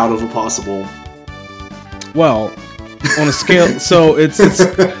 Out of a possible. Well, on a scale, so it's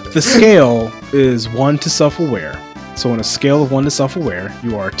the scale is 1 to self-aware. So on a scale of 1 to self-aware,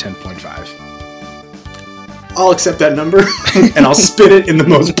 you are 10.5. I'll accept that number and I'll spit it in the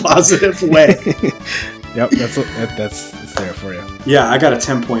most positive way. Yep, that's there for you. Yeah, I got a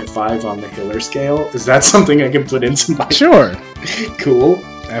 10.5 on the Hiller scale. Is that something I can put into my? Sure. Cool.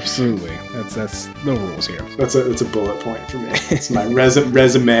 Absolutely. That's no rules here. That's a bullet point for me. It's my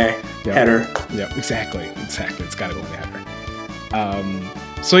resume header. Yep, exactly. It's got to go in the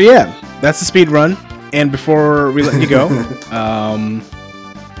header. So yeah, that's the speed run. And before we let you go,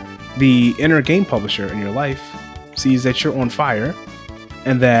 the inner game publisher in your life sees that you're on fire,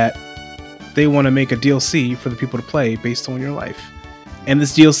 and that they want to make a DLC for the people to play based on your life. And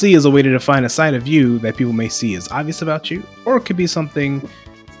this DLC is a way to define a side of you that people may see as obvious about you, or it could be something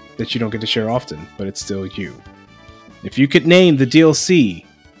that you don't get to share often, but it's still you. If you could name the DLC,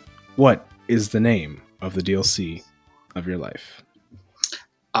 what is the name of the DLC of your life?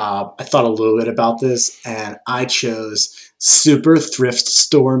 I thought a little bit about this, and I chose Super Thrift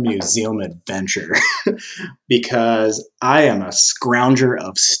Store Museum Adventure because I am a scrounger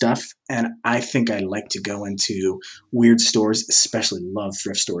of stuff, and I think I like to go into weird stores, especially love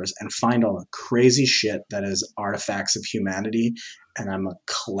thrift stores, and find all the crazy shit that is artifacts of humanity. And I'm a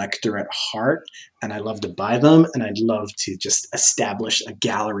collector at heart, and I love to buy them, and I'd love to just establish a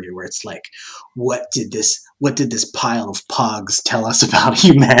gallery where it's like, what did this pile of pogs tell us about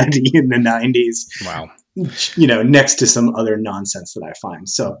humanity in the 90s? Wow. Next to some other nonsense that I find.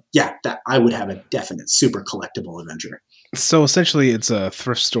 So yeah, that I would have a definite super collectible adventure. So essentially it's a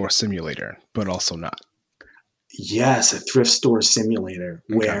thrift store simulator, but also not. Yes, a thrift store simulator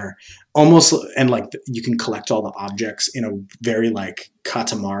where almost, and like you can collect all the objects in a very like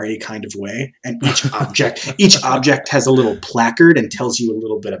Katamari kind of way. And each object has a little placard and tells you a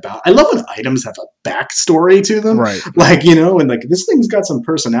little bit about. I love when items have a backstory to them. Right. Like, and like this thing's got some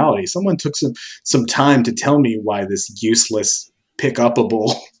personality. Someone took some time to tell me why this useless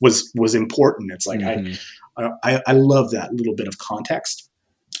pick-upable was important. It's like, I love that little bit of context.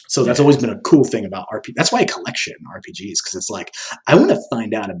 So that's always been a cool thing about RPG. That's why I collection RPGs, because it's like, I want to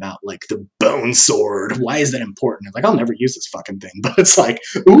find out about like the bone sword. Why is that important? Like, I'll never use this fucking thing, but it's like,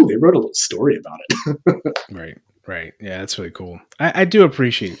 ooh, they wrote a little story about it. Right. Yeah, that's really cool. I do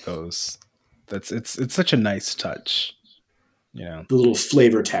appreciate those. It's such a nice touch. You know, the little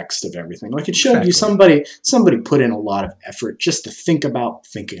flavor text of everything. Like, it showed you somebody put in a lot of effort just to think about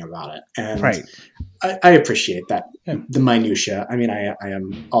thinking about it. And I appreciate that. Yeah. The minutia. I mean, I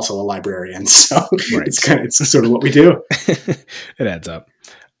am also a librarian, so it's sort of what we do. It adds up.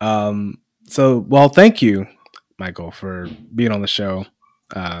 Well, thank you, Michael, for being on the show.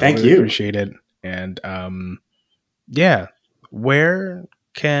 Thank really you. Appreciate it. And where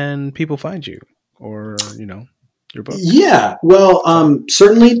can people find you, or your book? Yeah, well,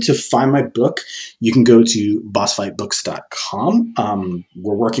 certainly to find my book, you can go to bossfightbooks.com.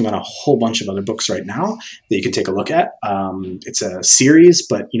 We're working on a whole bunch of other books right now that you can take a look at. It's a series,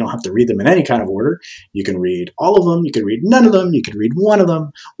 but you don't have to read them in any kind of order. You can read all of them. You can read none of them. You can read one of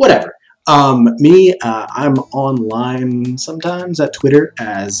them, whatever. I'm online sometimes at Twitter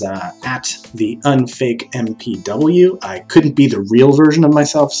as at the unfake MPW. I couldn't be the real version of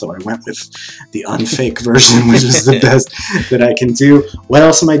myself, so I went with the unfake version, which is the best that I can do. What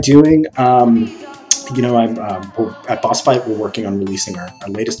else am I doing? We're at Boss Fight, we're working on releasing our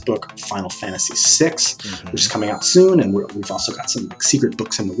latest book, Final Fantasy VI, which is coming out soon, and we've also got some secret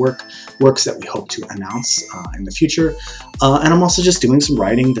books in the works that we hope to announce in the future. And I'm also just doing some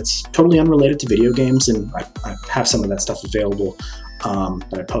writing that's totally unrelated to video games, and I have some of that stuff available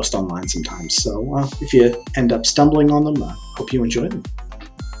that I post online sometimes. So if you end up stumbling on them, I hope you enjoy them.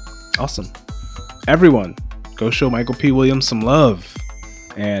 Awesome. Everyone, go show Michael P. Williams some love.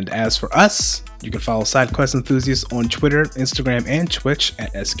 And as for us, you can follow SideQuest Enthusiasts on Twitter, Instagram, and Twitch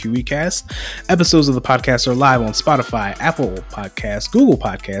at SQEcast. Episodes of the podcast are live on Spotify, Apple Podcasts, Google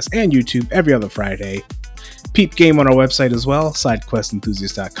Podcasts, and YouTube every other Friday. Peep game on our website as well,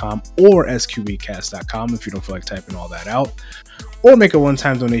 sidequestenthusiast.com or sqecast.com if you don't feel like typing all that out. Or make a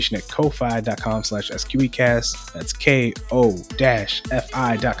one-time donation at ko-fi.com/sqecast. That's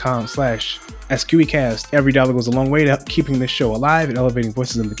ko-fi.com/sqecast. Every dollar goes a long way to keeping this show alive and elevating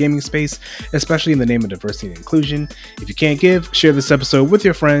voices in the gaming space, especially in the name of diversity and inclusion. If you can't give, share this episode with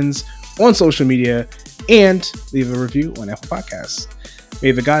your friends on social media and leave a review on Apple Podcasts.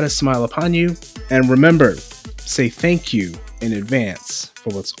 May the goddess smile upon you, and remember, say thank you in advance for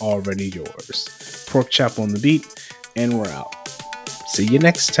what's already yours. Pork chop on the beat, and we're out. See you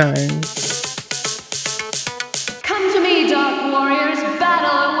next time.